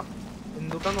നടന്നു കേട്ടോ.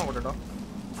 എന്തുട്ടാന്ന് നോക്കട്ടെ കേട്ടോ.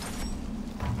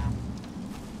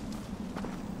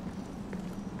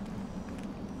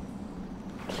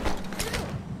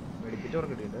 മെഡിക്കറ്റ്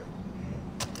വർക്ക് കിട്ടിയിട്ടുണ്ട്.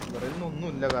 ഇവിടെ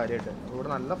ഒന്നുമില്ല കാര്യമായിട്ട്. ഇവിടെ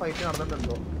നല്ല ഫൈറ്റ്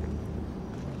നടന്നിട്ടുണ്ടോ?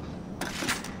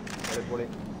 പൊളി.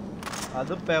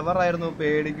 അത് പെവറായിരുന്നു.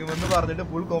 പേടിക്കുമെന്ന് പറഞ്ഞിട്ട്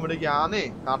ഫുൾ കോമഡിക്ക് ആന്നേ.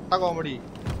 കട്ട കോമഡി.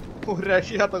 ഒരു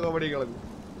രക്ഷയാത്ത കോമഡി കളഞ്ഞു.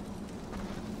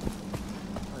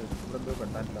 ഇവിടെ എന്തോ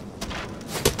പെട്ടാനില്ല.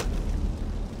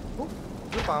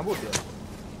 പാമ്പ് കിട്ടിയോ?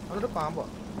 അതൊരു പാമ്പാ.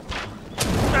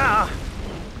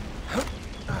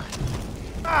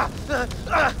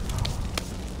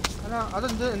 അല്ല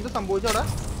എന്ത് സംഭവിച്ചവിടെ?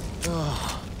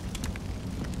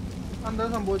 എന്താ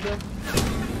സംഭവിച്ചേ?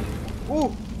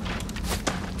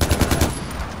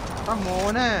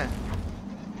 മോനെ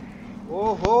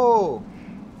ഓഹോ,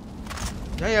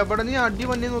 ഞാൻ എവിടെ നീ അടി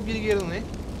വന്നി നോക്കിയിരിക്കുന്നു.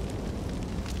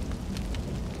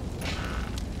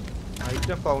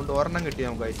 Item found. ഒരെണ്ണം കിട്ടി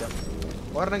നമുക്ക്.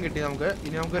 ഒരെണ്ണം കിട്ടി നമുക്ക്.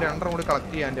 ഇനി നമുക്ക് 2 കൂടി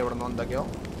കളക്ട് ചെയ്യാൻ എവിടെ നിന്ന് എന്തൊക്കെയോ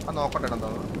അത് നോക്കട്ടെ.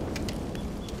 എന്താന്ന്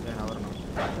ഒരെണ്ണം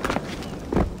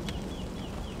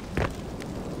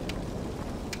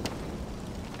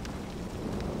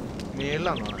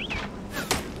മേളിലാന്ന് പറഞ്ഞു.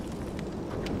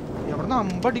 എവിടെന്ന്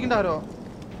അമ്പടിക്കണ്ടാരോ?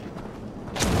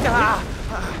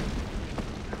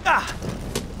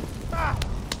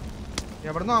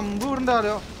 എവിടെന്ന് അമ്പ്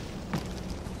വിടണ്ടാരോ?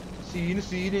 സീന്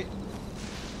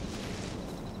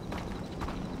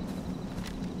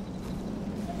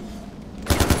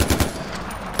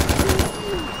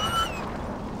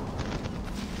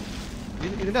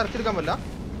ഇതിന്റെ ഇറച്ചെടുക്കാൻ പറ്റില്ല.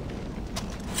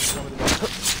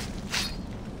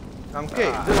 നമുക്ക്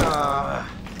ഇത്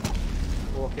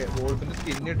ഓക്കെ വോൾഫിന്റെ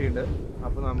സ്കിൻ കിട്ടിയിട്ടുണ്ട്.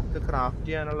 അപ്പൊ നമുക്ക് ക്രാഫ്റ്റ്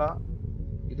ചെയ്യാനുള്ള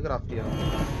ഇത് ക്രാഫ്റ്റ് ചെയ്യാം.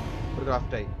 ഒരു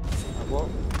ക്രാഫ്റ്റായി. അപ്പോൾ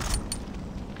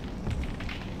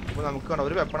നമുക്ക്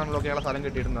ഒരു വെപ്പൺ അൺലോക്ക് ചെയ്യാനുള്ള സ്ഥലം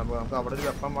കിട്ടിയിട്ടുണ്ട്. അപ്പോൾ നമുക്ക് അവിടെ ഒരു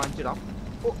വെപ്പൺ വാങ്ങിച്ചിടാം.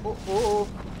 ഓ ഓ ഓ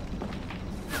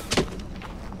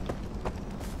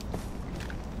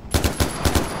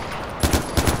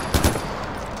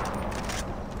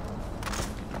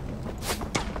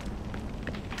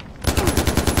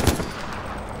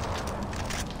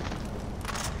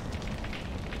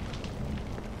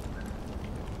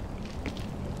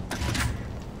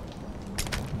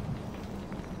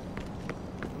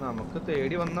നമുക്ക്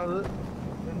തേടി വന്നത്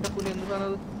എന്റെ പുലി എന്ത്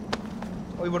സാധനത്?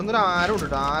 ഓ ഇവിടുന്ന് ഒരു ആരോ ഉണ്ട്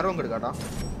കേട്ടോ. ആരോ അങ്ങ് എടുക്കാട്ടാ.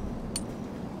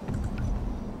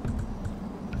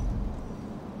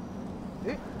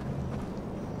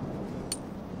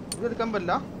 ഇത് എടുക്കാൻ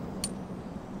പറ്റില്ല.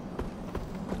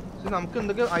 നമുക്ക്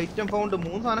എന്തൊക്കെ ഐറ്റം ഫൗണ്ട്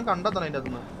 3 സാധനം കണ്ടെത്തണം. അതിൻ്റെ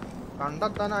അകത്തുനിന്ന്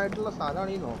കണ്ടെത്താനായിട്ടുള്ള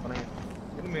സ്ഥലമാണ് ഈ നോക്കണേ.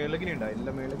 ഇതിന് മേളകിനി ഉണ്ടാ?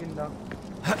 ഇല്ല മേളകില്ല.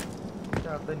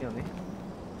 അത് തന്നെയാന്നേ.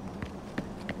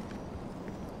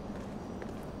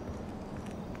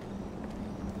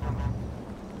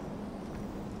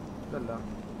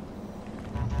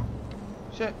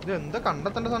 പക്ഷെ ഇത് എന്താ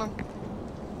കണ്ടെത്തേണ്ട സാധനം?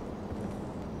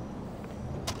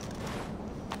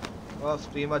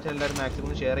 സ്ട്രീം വാച്ച് എല്ലാവരും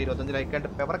മാക്സിമം ഷെയർ 25 ലൈക്ക് ആയിട്ട്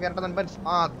പേപ്പർ കയറട്ടെ.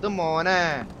 അത് മോനെ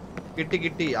കിട്ടി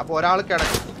കിട്ടി. അപ്പൊ ഒരാൾ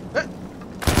കിടക്കും.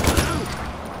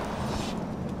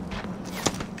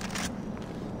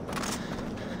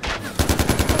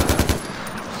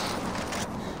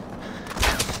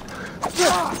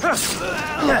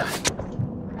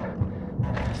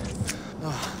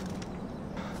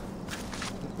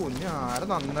 കുഞ്ഞ് ആരെ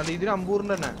നന്ന രീതിയിൽ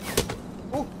അമ്പൂറിന്റെ തന്നെ.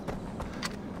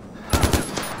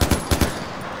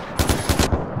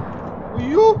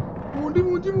 അയ്യോ മൂഞ്ചി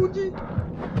മൂഞ്ചി മൂഞ്ചി.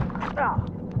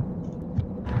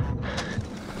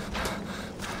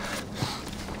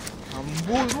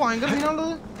 അമ്പൂ ഇത് ഭയങ്കര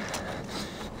സീനാണുള്ളത്.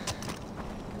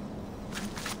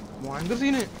 ഭയങ്കര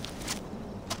സീന്.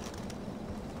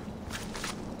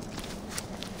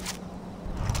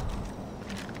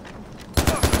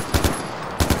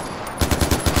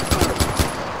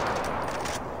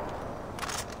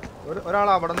 ഒരാൾ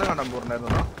അവിടെ നിന്ന് കണ്ടാൻ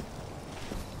പോയിട്ടുണ്ടായിരുന്നു.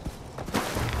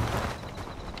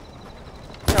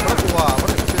 അവിടെ പോവാ.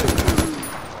 അവിടെ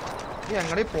നീ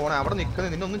എങ്ങനെ പോണേ? അവിടെ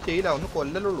നിക്കുന്നത് നിന്നൊന്നും ചെയ്യില്ല. ഒന്ന്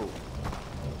കൊല്ലലുള്ളൂ.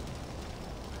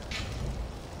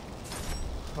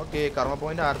 ഓക്കെ കർമ്മ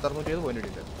പോയിന്റ് 1670 പോയിന്റ്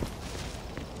ഇട്ടിട്ട്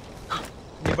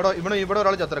ഇവിടെ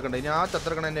ഒരാൾ ചത്തിറക്കണ്ടേ. ഇനി ആ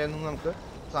ചത്തിറക്കണതിൻ്റെ നമുക്ക്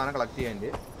സാധനം കളക്ട്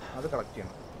ചെയ്യാൻ്റെ അത് കളക്ട്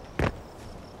ചെയ്യണം.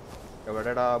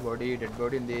 എവിടെടാ ബോഡി? ഡെഡ്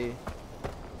ബോഡി എന്തേ?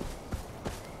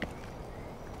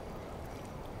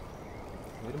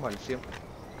 ഒരു മത്സ്യം.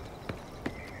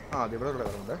 അതിവിടെ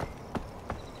കിടക്കുന്നുണ്ട്.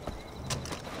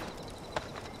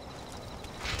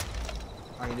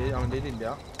 അവൻ്റെ ഇല്ല.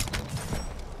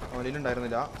 അവൻ്റെ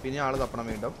ഉണ്ടായിരുന്നില്ല. പിന്നെ ആള് തപ്പണം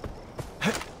വീണ്ടും.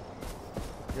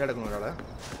 കിടക്കുന്നു ഒരാളെ.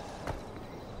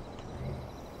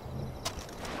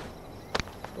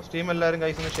 സ്ട്രീം എല്ലാവരും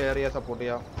കൈസ് ഒന്ന് ഷെയർ ചെയ്യുക, സപ്പോർട്ട്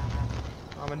ചെയ്യാം.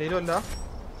 അവൻ്റെ അല്ല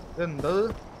ഇതെന്തത്?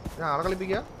 ആളെ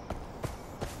കളിപ്പിക്കുക.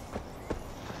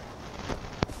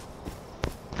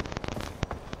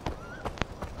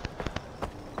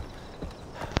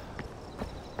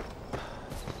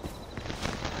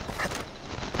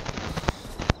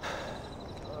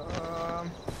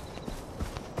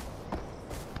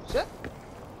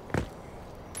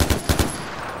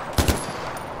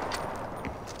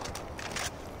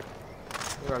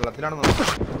 വെള്ളത്തിലാണ്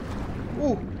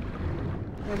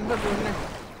എന്താ പിന്നെ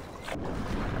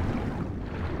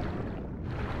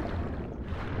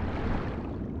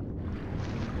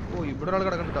ഇവിടെ ഒരാൾ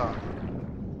കിടക്കണ്ടാ.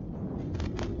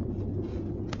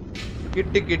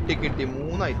 കിട്ടി കിട്ടി കിട്ടി.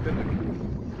 3 ഐറ്റം കിട്ടി.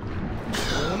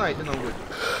 3 ഐറ്റം നമുക്ക് കിട്ടി.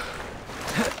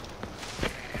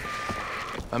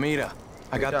 Amira,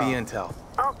 I got the intel.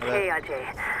 Okay, Ajay.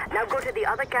 Now go to the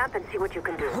other camp and see what you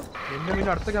can do. നിന്നെ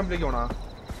പിന്നെ അടുത്ത ക്യാമ്പിലേക്ക് പോണാ?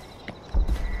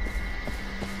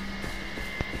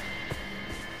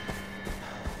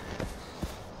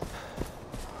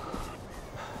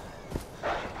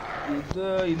 ഇത്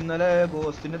ഇന്നലെ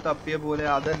ഗോസ്റ്റിന് തപ്പിയ പോലെ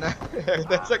അതന്നെ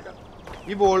ഏകദേശം.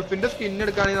 ഈ വോൾഫിന്റെ സ്കിൻ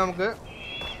എടുക്കുകയാണെങ്കിൽ നമുക്ക്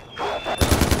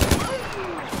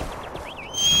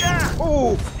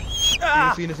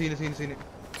സീന് സീന് സീന് സീന്.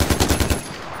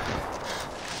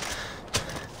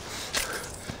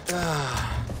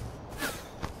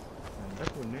 എന്താ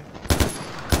പൊന്നെ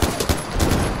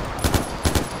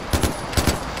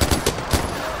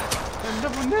എന്താ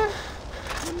പൊന്നെ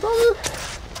എന്താ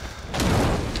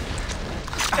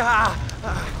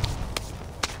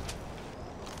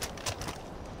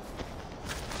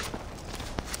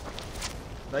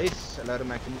ഗൈസ് എല്ലാവരും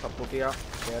മാക്സിമം സപ്പോർട്ട് ചെയ്യുക,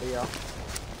 ഷെയർ ചെയ്യുക.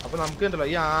 അപ്പോൾ നമുക്ക് ഉണ്ടല്ലോ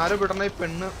ഈ ആരെ വിടണ ഈ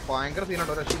പെണ്ണ് ഭയങ്കര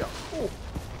സീനുണ്ടോ രക്ഷയില്ല.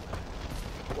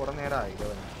 കുറെ നേരമായി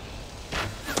കുറെ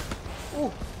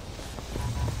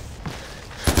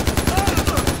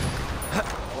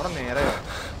നേരമായി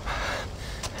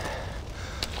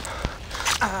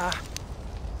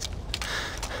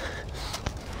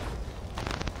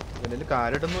ഇതിൽ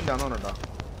കാര്യമായിട്ടൊന്നും ഇല്ലാന്ന് പറഞ്ഞിട്ടാ.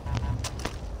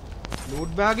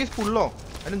 Loot bag is ഫുള്ളോ?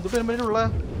 അതിന് എന്തുട്ട് വരുമ്പോഴുള്ള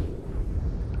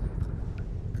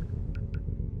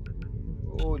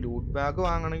ലൂട്ട് ബാഗ്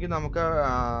വാങ്ങണമെങ്കിൽ നമുക്ക്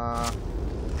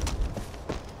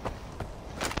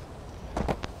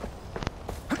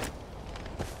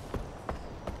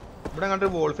ഇവിടെ കണ്ട്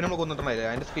വോൾഫിനെ നമ്മൾ കൊന്നിട്ടുണ്ടായില്ലേ,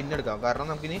 അതിന്റെ സ്കിൻ എടുക്കാം. കാരണം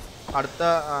നമുക്കിനി അടുത്ത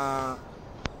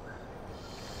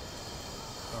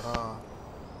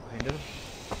അതിന്റെ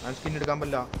സ്കിൻ എടുക്കാൻ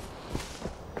പറ്റില്ല.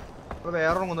 ഇവിടെ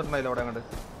വേറെ കൊന്നിട്ടുണ്ടായില്ല അവിടെ കണ്ട്.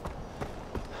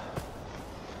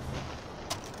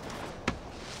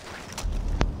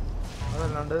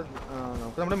 അതല്ലാണ്ട്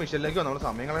നമുക്ക് നമ്മുടെ മിഷനിലേക്ക് വന്നു, നമ്മുടെ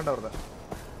സമയം കളയണ്ട വെറുതെ.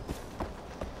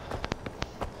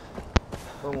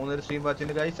 അപ്പോൾ 3 സ്ട്രീം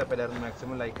വാച്ചിൻ്റെ ഗൈസ്. അപ്പോൾ എല്ലാവരും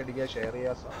മാക്സിമം ലൈക്ക് അടിക്കുക, ഷെയർ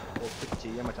ചെയ്യുക, സപ്പോർട്ട്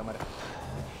ചെയ്യാൻ മച്ചന്മാരെ.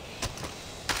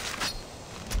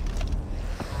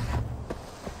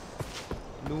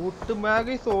 Loot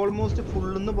bag is almost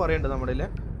full എന്ന് പറയണ്ടത് നമ്മുടെ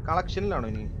കളക്ഷനിലാണോ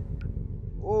ഇനി?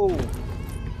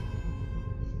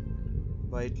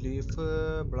 വൈറ്റ് ലീഫ്,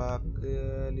 ബ്ലാക്ക്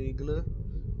ലീഗിള്,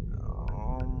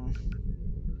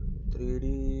 3D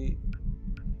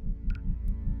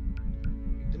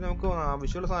ഇതിന് നമുക്ക്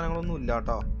ആവശ്യമുള്ള സാധനങ്ങളൊന്നും ഇല്ല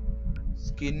കേട്ടോ.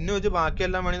 സ്കിന്ന് വെച്ച്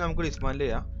ബാക്കിയെല്ലാം വേണമെങ്കിൽ നമുക്ക് ഡിസ്മാൻഡിൽ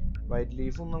ചെയ്യാം. വൈറ്റ്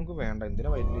ലീഫും നമുക്ക് വേണ്ട. എന്തിനാ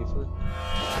വൈറ്റ് ലീഫ്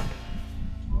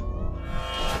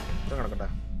കിടക്കട്ടെ.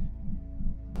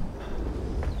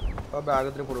 അപ്പോൾ ബാഗ്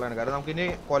ഇത്തിരി ഫുള്ളാണ്. കാരണം നമുക്കിനി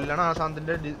കൊല്ലണ ആ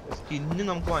സാധനത്തിൻ്റെ സ്കിന്ന്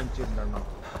നമുക്ക് വാങ്ങിച്ചിട്ടുണ്ടായിരുന്നു.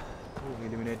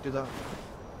 എലിമിനേറ്റ് ഇതാ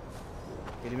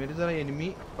എനിമി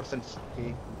പെർസെൻസ്.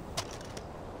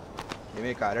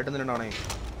 എനിമി കാര്യമായിട്ട് എന്തിനാണേ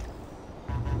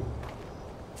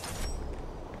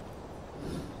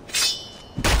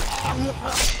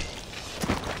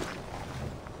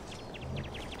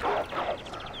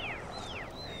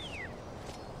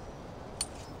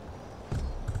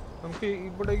നമുക്ക്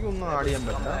ഇവിടേക്ക് ഒന്നും ആഡ് ചെയ്യാൻ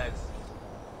പറ്റില്ല.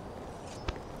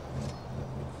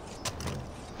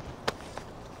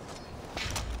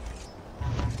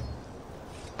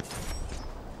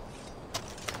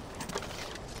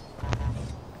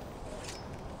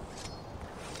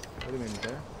 ഒരു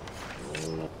മിനിറ്റ്.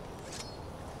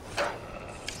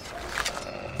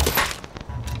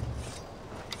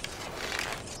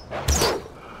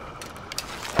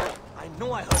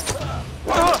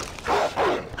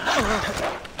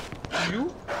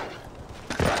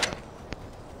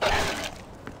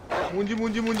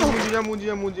 മൂഞ്ചി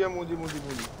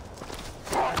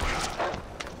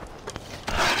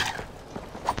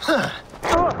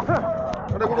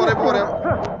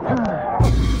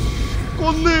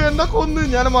കൊന്ന്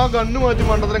ഞാൻ ആ ഗണ്ണ് മാറ്റി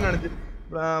മണ്ടത്തരം കാണിച്ചു.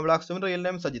 Black stone real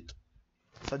name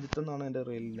Sajith എന്നാണ് എൻ്റെ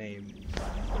റിയൽ നെയിം.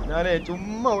 ഞാനേ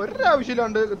ചുമ്മാ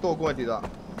ഒരാവശ്യമില്ലാണ്ട് തോക്ക് മാറ്റിയതാ.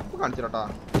 കാണിച്ചു കേട്ടാ,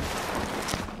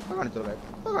 കാണിച്ചു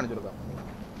കൊടുക്കാം.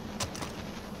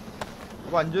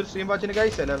 അപ്പോൾ 5 സ്ട്രീം വാച്ചിന്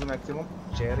ഗൈസ് എല്ലാവരും മാക്സിമം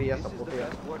ഷെയർ ചെയ്യുക, സപ്പോർട്ട് ചെയ്യുക.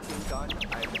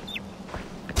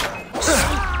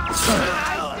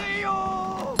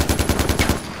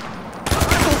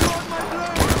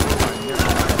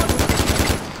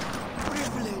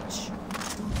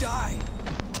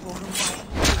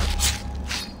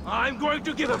 I'm going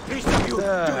to give a piece of you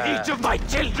to each of my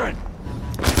children.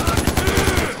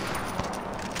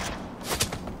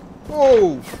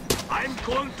 I'm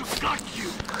going to gut you.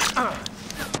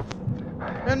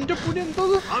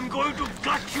 I'm going to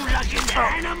gut you like an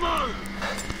animal.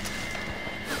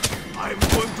 I'm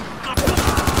going to gut you.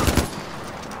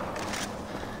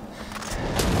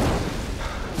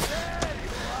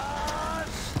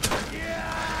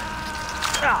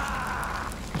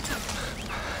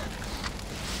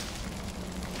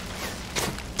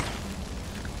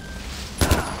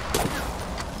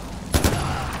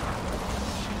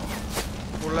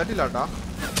 ബുള്ളറ്റില്ലാട്ടാ.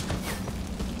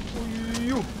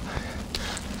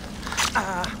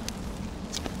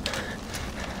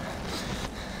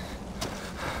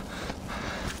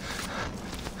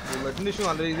 ബുള്ളറ്റിന്റെ issue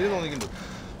നല്ല രീതിയിൽ തോന്നിക്കുന്നുണ്ട്.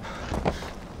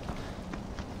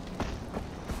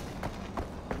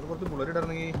 കുറച്ച് bullet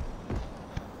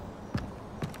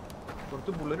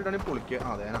ഇടണമെങ്കിൽ പൊളിക്കുക.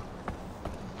 അതേനാ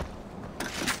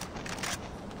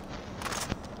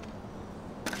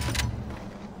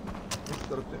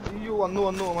അയ്യോ വന്നു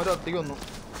മറ്റേ അത്തേക്ക് വന്നു.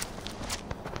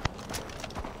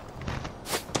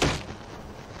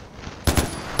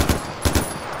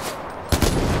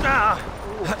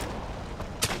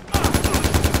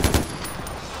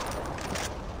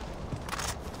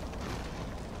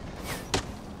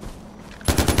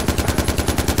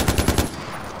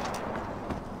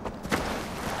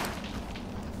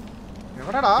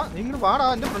 എവിടാടാ നിങ്ങൾ വാടാ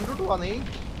എൻ്റെ ഫ്രണ്ടോട്ട് വാ നീ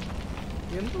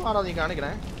എന്ത് വാടാ നീ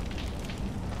കാണിക്കണേ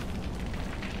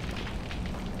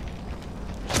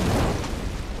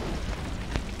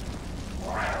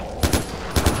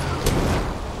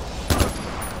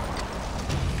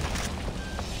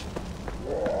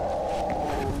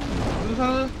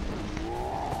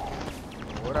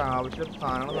ഒരാവശ്യം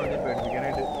സാധനങ്ങൾ നോക്കി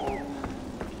പേടിപ്പിക്കാനായിട്ട്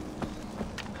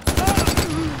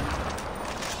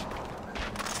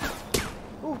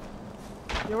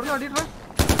എവിടെ നടിയിട്ടാ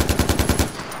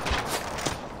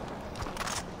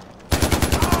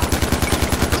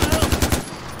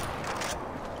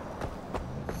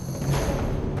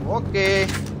ഓക്കേ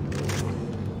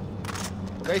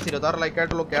ഗൈസ് 26 ലൈക്ക്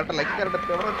ആയിട്ടുള്ളൂ കേരള ലൈക്ക്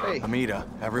കയറട്ടെ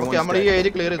ഓക്കെ നമ്മൾ ഈ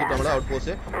ഏരിയ ക്ലിയർ ചെയ്തിട്ട് നമ്മൾ out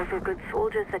post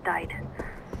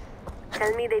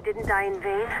Tell me they didn't die in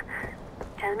vain.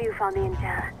 Tell me you found the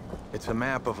intel. It's a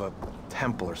map of a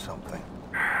temple or something.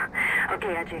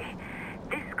 Okay, Ajay.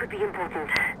 This could be important.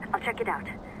 I'll check it out.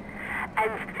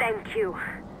 And thank you.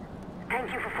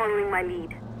 Thank you for following my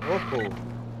lead. Okay.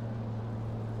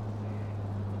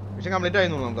 Mission complete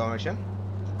ആയിരുന്നു നമുക്ക് mission.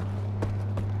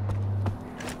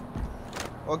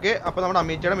 Okay അപ്പോൾ നമ്മുടെ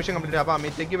അമിറ്റയുടെ mission complete അപ്പോൾ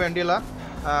അമിറ്റയ്ക്ക് വേണ്ടിയുള്ള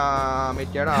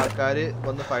അമിറ്റയുടെ ആൾക്കാർ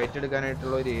വന്ന് fight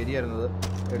എടുക്കാനായിട്ടുള്ള ഒരു area ആയിരുന്നത്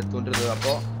എടുത്തുകൊണ്ടിരുന്നത്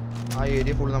അപ്പോൾ ആ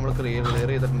ഏരിയ ഫുൾ നമ്മൾ ക്ലിയർ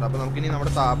ചെയ്തിട്ടുണ്ട് അപ്പോൾ നമുക്കിനി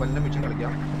നമ്മുടെ സാബലിൻ്റെ മിഷൻ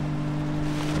കളിക്കാം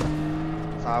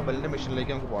സാബലിൻ്റെ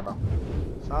മിഷനിലേക്ക് നമുക്ക് പോകാം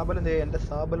സാബൽ എന്തേ എൻ്റെ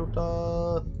സാബലുട്ടാ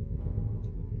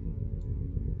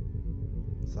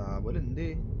സാബൽ എന്തേ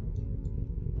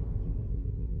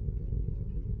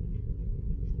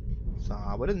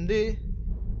സാബൽ എന്തേ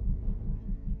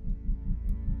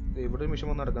ഇവിടെ മിഷൻ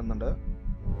വന്ന് നടക്കുന്നുണ്ട്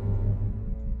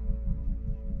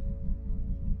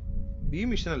ബി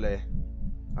മിഷൻ അല്ലേ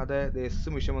അതെ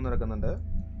എസ് മിഷൻ വന്ന് നടക്കുന്നുണ്ട്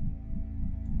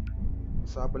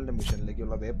സാബലിന്റെ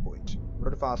മിഷനിലേക്കുള്ള വേ പോയിന്റ് ഇവിടെ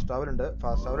ഒരു ഫാസ്റ്റ് ട്രാവൽ ഉണ്ട്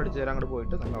ഫാസ്റ്റ് ട്രാവൽ അടിച്ചു തരാൻ അങ്ങോട്ട്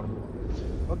പോയിട്ട് നമ്മൾ അവിടെ പോകും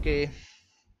ഓക്കെ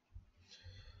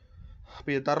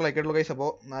അപ്പോൾ 26 ലൈക്ക് ആയിട്ടുള്ള ഗൈസ്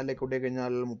അപ്പോൾ 4 ലൈക്ക് കൂട്ടി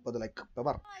കഴിഞ്ഞാൽ 30 ലൈക്ക്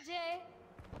പവർ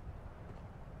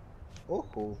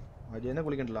ഓഹോ അജയനെ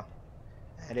കുളിക്കണ്ടല്ലോ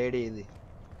റെഡി ചെയ്ത്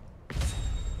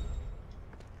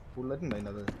ബുള്ളറ്റ് ഉണ്ട്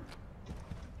അതിൻ്റെ അത്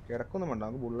കിടക്കൊന്നും വേണ്ട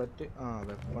നമുക്ക് bullet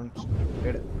weapons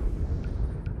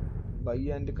by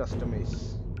and customise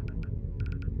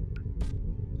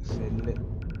cell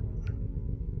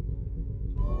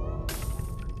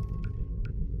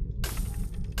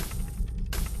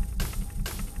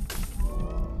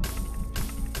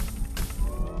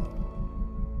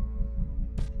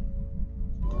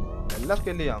എല്ലാം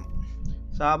സ്കെല് ചെയ്യാം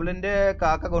സാബിളിന്റെ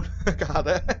കാക്ക കൊണ്ട് കഥ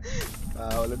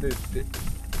സാബിളിന്റെ ഇട്ട്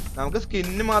നമുക്ക്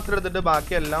സ്കിന്ന് മാത്രം എടുത്തിട്ട്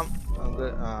ബാക്കിയെല്ലാം നമുക്ക്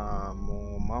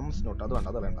മാംസ് നോട്ട് അത് വേണ്ട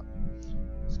അത് വേണ്ട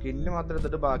സ്കിന്ന് മാത്രം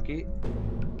എടുത്തിട്ട് ബാക്കി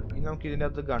ഇനി നമുക്ക് ഇതിൻ്റെ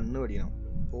അകത്ത് ഗണ്ണ് മേടിക്കണം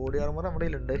ബോഡി ആർമർ അവിടെ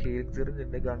ഉണ്ട് ഹീലിംഗ് സിറിഞ്ച്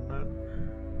ഉണ്ട് gun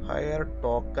higher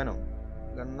ടോക്കനോ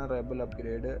gun Rebel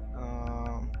upgrade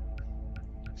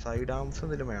side arms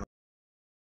എന്തെങ്കിലും വേണം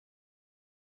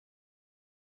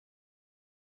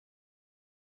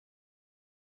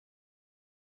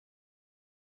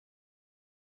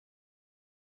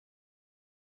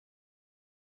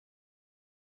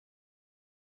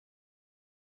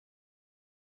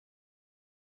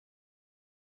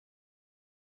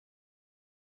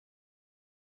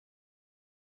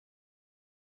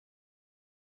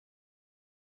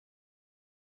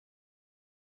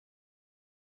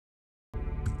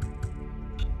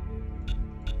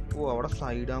ഓ അവിടെ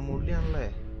സൈഡ് ആമൂടിയാണല്ലേ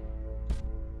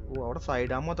ഓ അവിടെ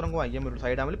സൈഡ് ആം മാത്രം നമുക്ക് വാങ്ങിക്കാൻ പറ്റും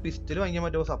സൈഡ് ആമിൽ പിസ്റ്റൽ വാങ്ങിക്കാൻ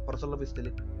പറ്റുമോ സപ്പറസുള്ള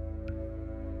പിസ്റ്റല്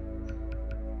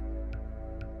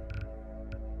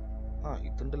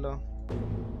ഇതുണ്ടല്ലോ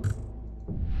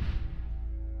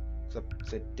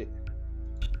സെറ്റ്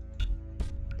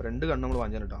ഫ്രണ്ട് കണ്ണ് നമ്മൾ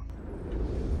വാങ്ങിച്ചാൽ കേട്ടോ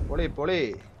പൊളി പൊളി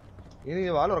ഇനി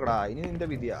വാലുറക്കടാ ഇനി നിന്റെ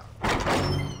വിധിയാ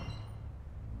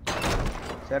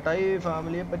ചേട്ടായി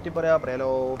ഫാമിലിയെ പറ്റി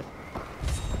പറയാലോ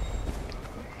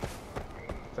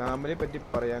ഫാമിലിയെ പറ്റി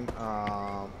പറയാൻ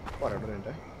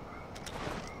പറയട്ടെ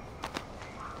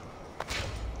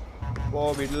ഇപ്പോൾ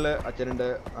വീട്ടിൽ അച്ഛനുണ്ട്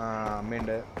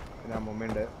അമ്മയുണ്ട് പിന്നെ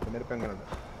അമ്മമ്മയുണ്ട് പിന്നെ ഒരു പെങ്ങളുണ്ട്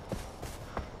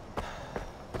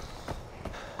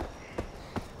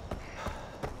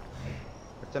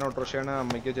അച്ഛൻ ഓട്ടോറിക്ഷയാണ്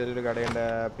അമ്മയ്ക്ക് ചെറിയൊരു കടയുണ്ട്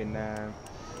പിന്നെ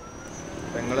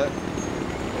പെങ്ങള്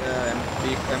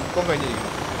എംകോം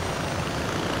കഴിഞ്ഞിരിക്കുന്നു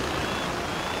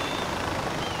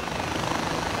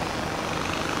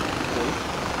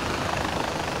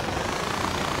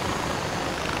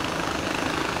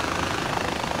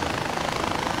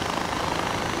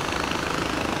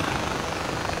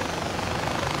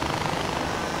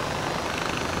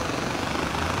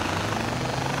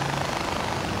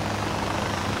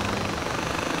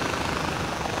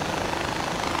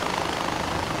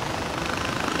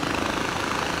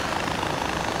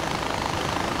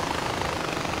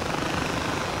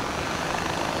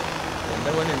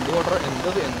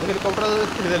എന്ത് ഹെലികോപ്റ്റർ അത്?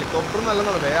 ഇത് ഹെലികോപ്റ്റർ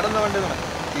നല്ലതാണ്, വേറെ എന്താ വേണ്ടതാണ്?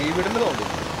 വീടിന് തോന്നി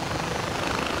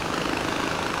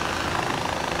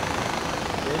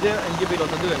എനിക്ക്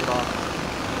 25 വേണ്ടോ?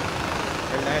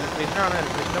 എല്ലാം ഇലക്ട്രീഷ്യനാണ്,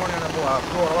 ഇലക്ട്രീഷ്യൻ്റെ പണിയാണ്. അപ്പോൾ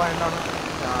വർക്ക് കുറവായതുകൊണ്ടാണ്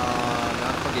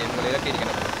ഞാനിപ്പോൾ ഗെയിം കളിയിലൊക്കെ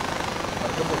ഇരിക്കുന്നത്.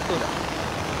 വർക്ക് പൊട്ടില്ല.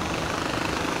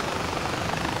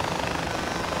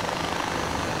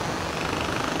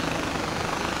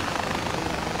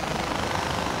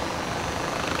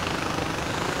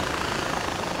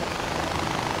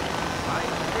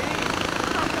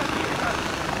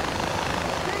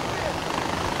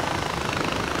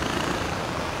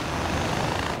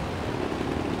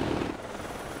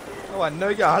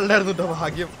 വന്നവയ്ക്ക് ആളുണ്ടായിരുന്നു കേട്ടോ,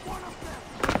 ഭാഗ്യം.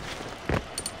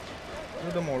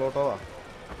 ഇത് മോളോട്ടോവാ.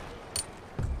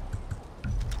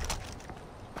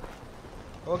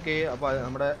 ഓക്കെ, അപ്പൊ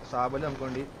നമ്മുടെ സാബല് നമുക്ക്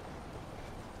വേണ്ടി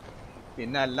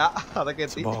പിന്നെ അല്ല അതൊക്കെ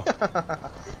എത്തി.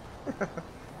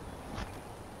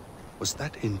 Was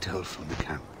that intel from the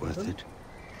camp worth it?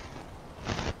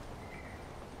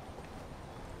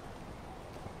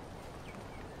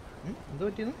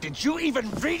 Did you even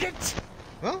read it?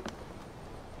 Huh?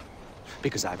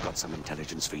 Because I've got some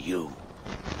intelligence for you.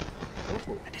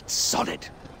 And it's solid.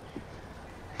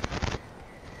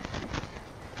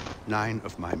 9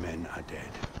 of my men are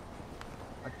dead.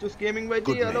 Achus gaming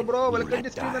Byte. Hello bro, welcome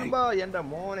to stream number. Yenda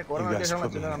mone corona You guys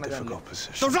probably in a difficult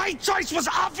position. The right choice was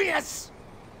obvious.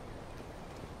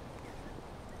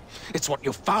 It's what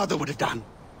your father would have done.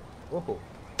 Oh.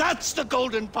 That's the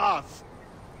golden path.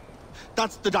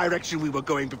 That's the direction we were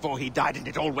going before he died and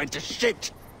it all went to shit.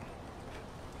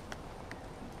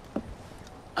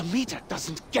 Amita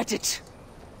doesn't get it.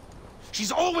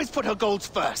 She's always put her goals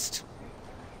first.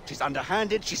 She's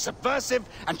underhanded, she's subversive,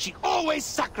 and she always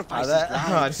sacrifices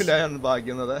lives.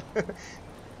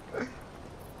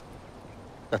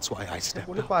 That's why I stepped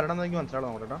up.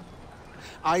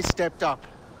 I stepped up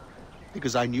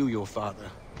because I knew your father,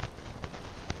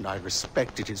 and I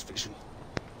respected his vision.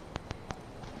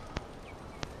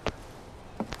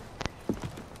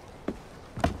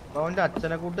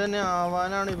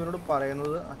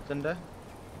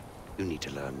 You need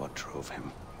to learn what drove him,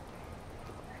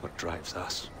 what drives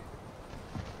us.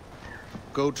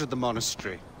 Go to the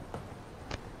monastery.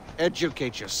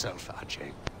 Educate yourself, Ajay.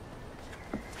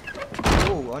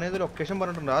 Oh, another location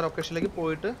പറഞ്ഞിട്ടുണ്ട്. ആ ലൊക്കേഷനിലേക്ക്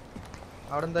പോയിട്ട്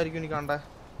അവിടെ എന്തായിരിക്കും എനിക്ക് കാണണ്ടേ?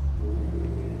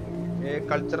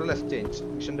 Cultural exchange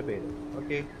മിഷന്റെ പേര്.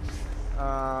 Okay,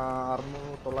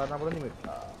 940 metre.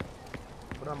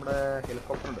 ഇവിടെ നമ്മുടെ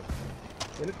ഹെലികോപ്റ്റർ ഉണ്ട്.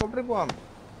 ഹെലികോപ്റ്ററിൽ പോവാം.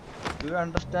 Do you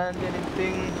understand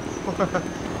anything?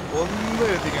 ഒന്നും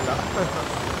എത്തിക്കണ്ട,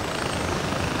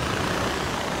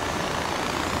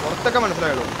 പുറത്തൊക്കെ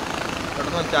മനസ്സിലായുള്ളൂ.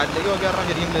 പെട്ടെന്ന് ചാറ്റിലേക്ക് നോക്കി പറഞ്ഞാൽ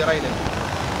ശരിക്കും ക്ലിയർ ആയില്ലേ?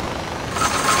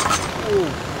 ഓ,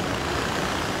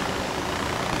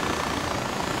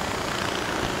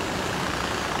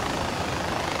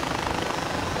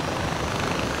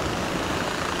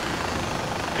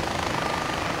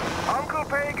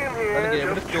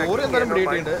 സ്റ്റോറി എന്തായാലും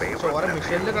ബ്രീഡ് ഉണ്ട്. പക്ഷെ ഓരോ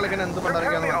മിഷനിൽ കളിക്കാൻ എന്ത്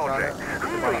പണ്ടായിരിക്കാന്ന് മനസ്സിലാണ്.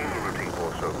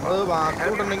 അത്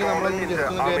വാക്കുണ്ടെങ്കിൽ നമ്മളൊന്ന് ജസ്റ്റ്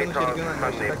ഒന്ന് കയറി ശരിക്കും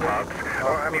അന്വേഷിച്ചിട്ടൊക്കെ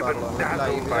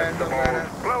ലൈവിലായിട്ട്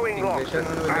ഇംഗ്ലീഷ്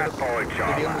അങ്ങനെ വലിയ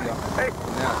ശരിയൊന്നുമില്ല.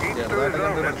 പിന്നെ ചെറുതായിട്ടൊക്കെ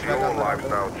എന്ത് മനസ്സിലാക്കാൻ ഫാമിലി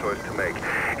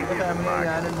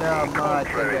ഞാനെൻ്റെ അമ്മ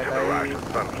അച്ഛൻ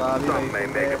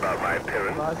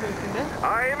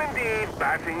ചേട്ടായി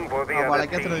ഭാവി വൈഫിൻ്റെ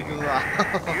വളയ്ക്കാൻ ശ്രമിക്കുന്നതാ.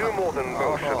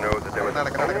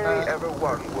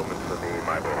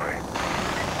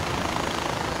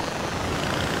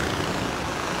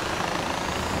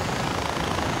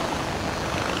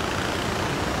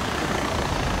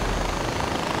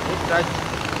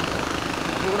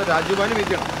 ഇവിടെ രാജീവാന്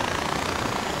വീതിയാണ്.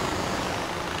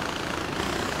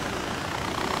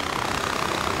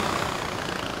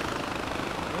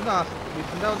 എന്താ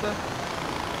ബീച്ചിൻ്റെ അകത്ത്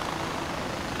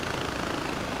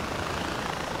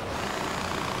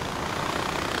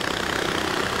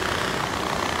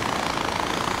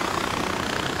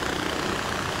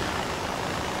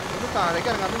താഴേക്ക്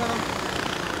ഇറങ്ങാത്ത വേണം.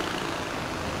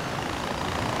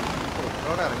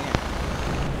 ഇവിടെ ഇറങ്ങിയ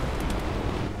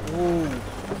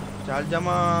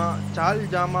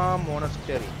Chaljama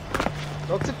Monastery.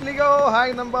 Toxic Ligo, hi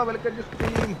number, welcome to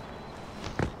stream.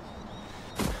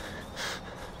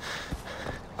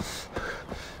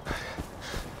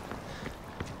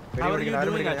 How are you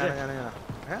doing, Ajay?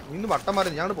 You wattam mari,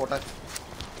 ഞാൻ പോട്ടെ.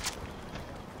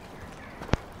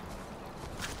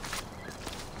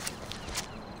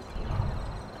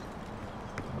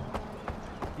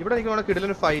 ഇവിടെ എനിക്ക് ഇവിടെ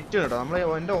കിടലിന് ഫൈറ്റ് ഉണ്ട്. നമ്മൾ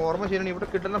എൻ്റെ ഓർമ്മ ശരിയാണ്, ഇവിടെ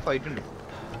കിടലിന് ഫൈറ്റ് ഉണ്ട്.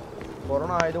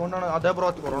 കൊറോണ ആയതുകൊണ്ടാണ്. അതേ ബ്രോ,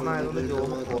 കൊറോണ ആയതുകൊണ്ട്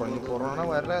ജോബ് കുറഞ്ഞു. കൊറോണ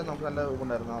വരെ നമുക്ക് നല്ല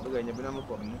ഉണ്ടായിരുന്നു, അത് കഴിഞ്ഞ പിന്നെ നമ്മൾ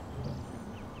കുറഞ്ഞു.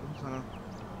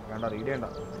 വേണ്ട റീഡ് ചെയ്യണ്ട.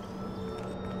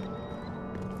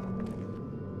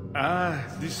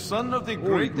 The son of the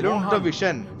great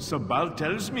Mohan. Sabal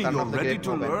tells me you're ready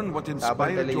to learn what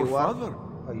inspired your father.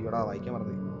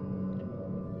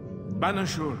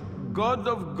 Banashur, God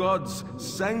of gods,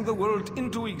 sang the world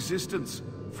into existence.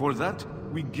 For that,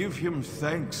 we give him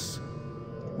thanks.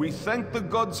 We thank the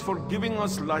gods for giving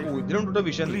us life.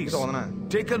 Please,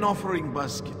 take an offering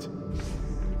basket.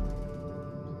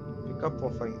 Pick up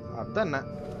offering.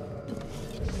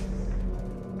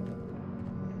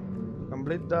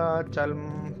 Complete the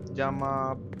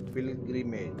Jama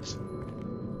pilgrimage.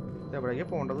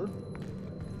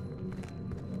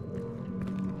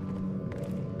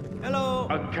 Hello.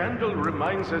 A candle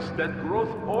reminds us that growth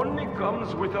only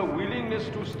comes with a willingness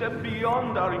to step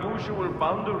beyond our usual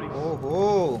boundaries.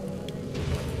 Oh.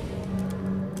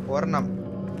 Ornam.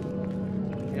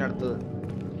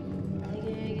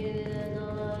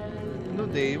 No,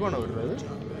 they want to.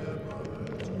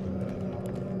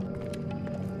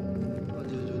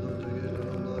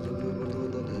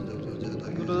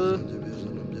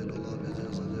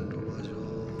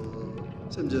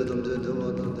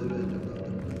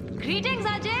 Greetings,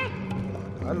 Ajay.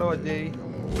 Hello, Ajay.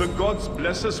 The gods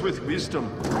bless us with wisdom,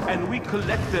 and we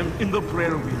collect them in the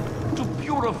prayer wheel to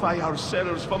purify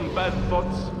ourselves from bad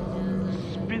thoughts.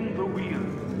 Spin the wheel.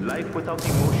 Life without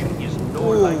emotion is no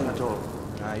life at all.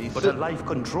 Nice. But a life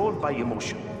controlled by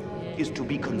emotion is to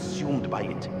be consumed by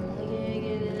it.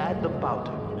 Add the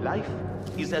powder. Life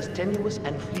is as tenuous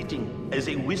and fleeting as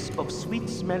a wisp of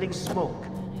sweet-smelling smoke.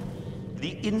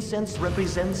 The incense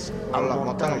represents our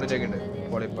mortality.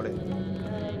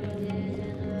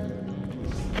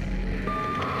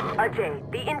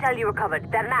 Ajay, the intel you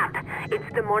recovered, that map, it's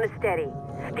the monastery.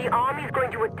 The army's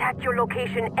going to attack your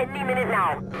location any minute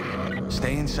now.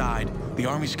 Stay inside. The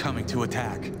army's coming to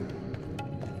attack.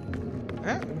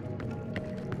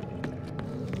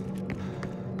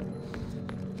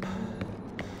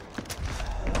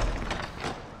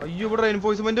 You put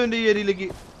reinforcement in the area.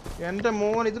 And the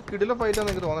moment is a critical fight on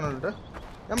the ground.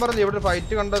 I'm able to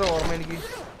fight under ormany.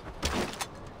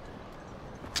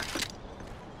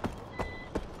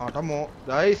 Atamo,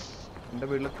 guys, in the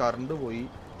middle of current way.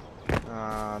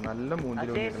 Nalla moon.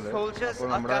 Soldiers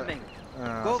are coming.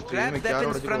 Go grab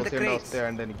weapons from the crates.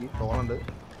 And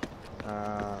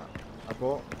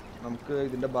Apo,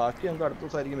 Namka in the Baki and got to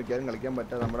side again,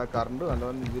 but I'm current and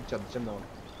on with church and down.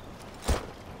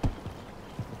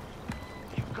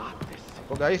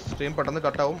 So guys, stream button the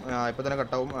cutout, I put in a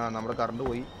cutout, number current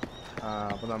away.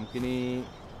 Namkini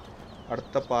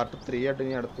at the part 3 at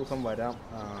any other some vada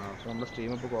from the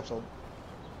stream of also.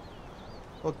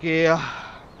 Okay,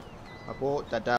 Apo Tata.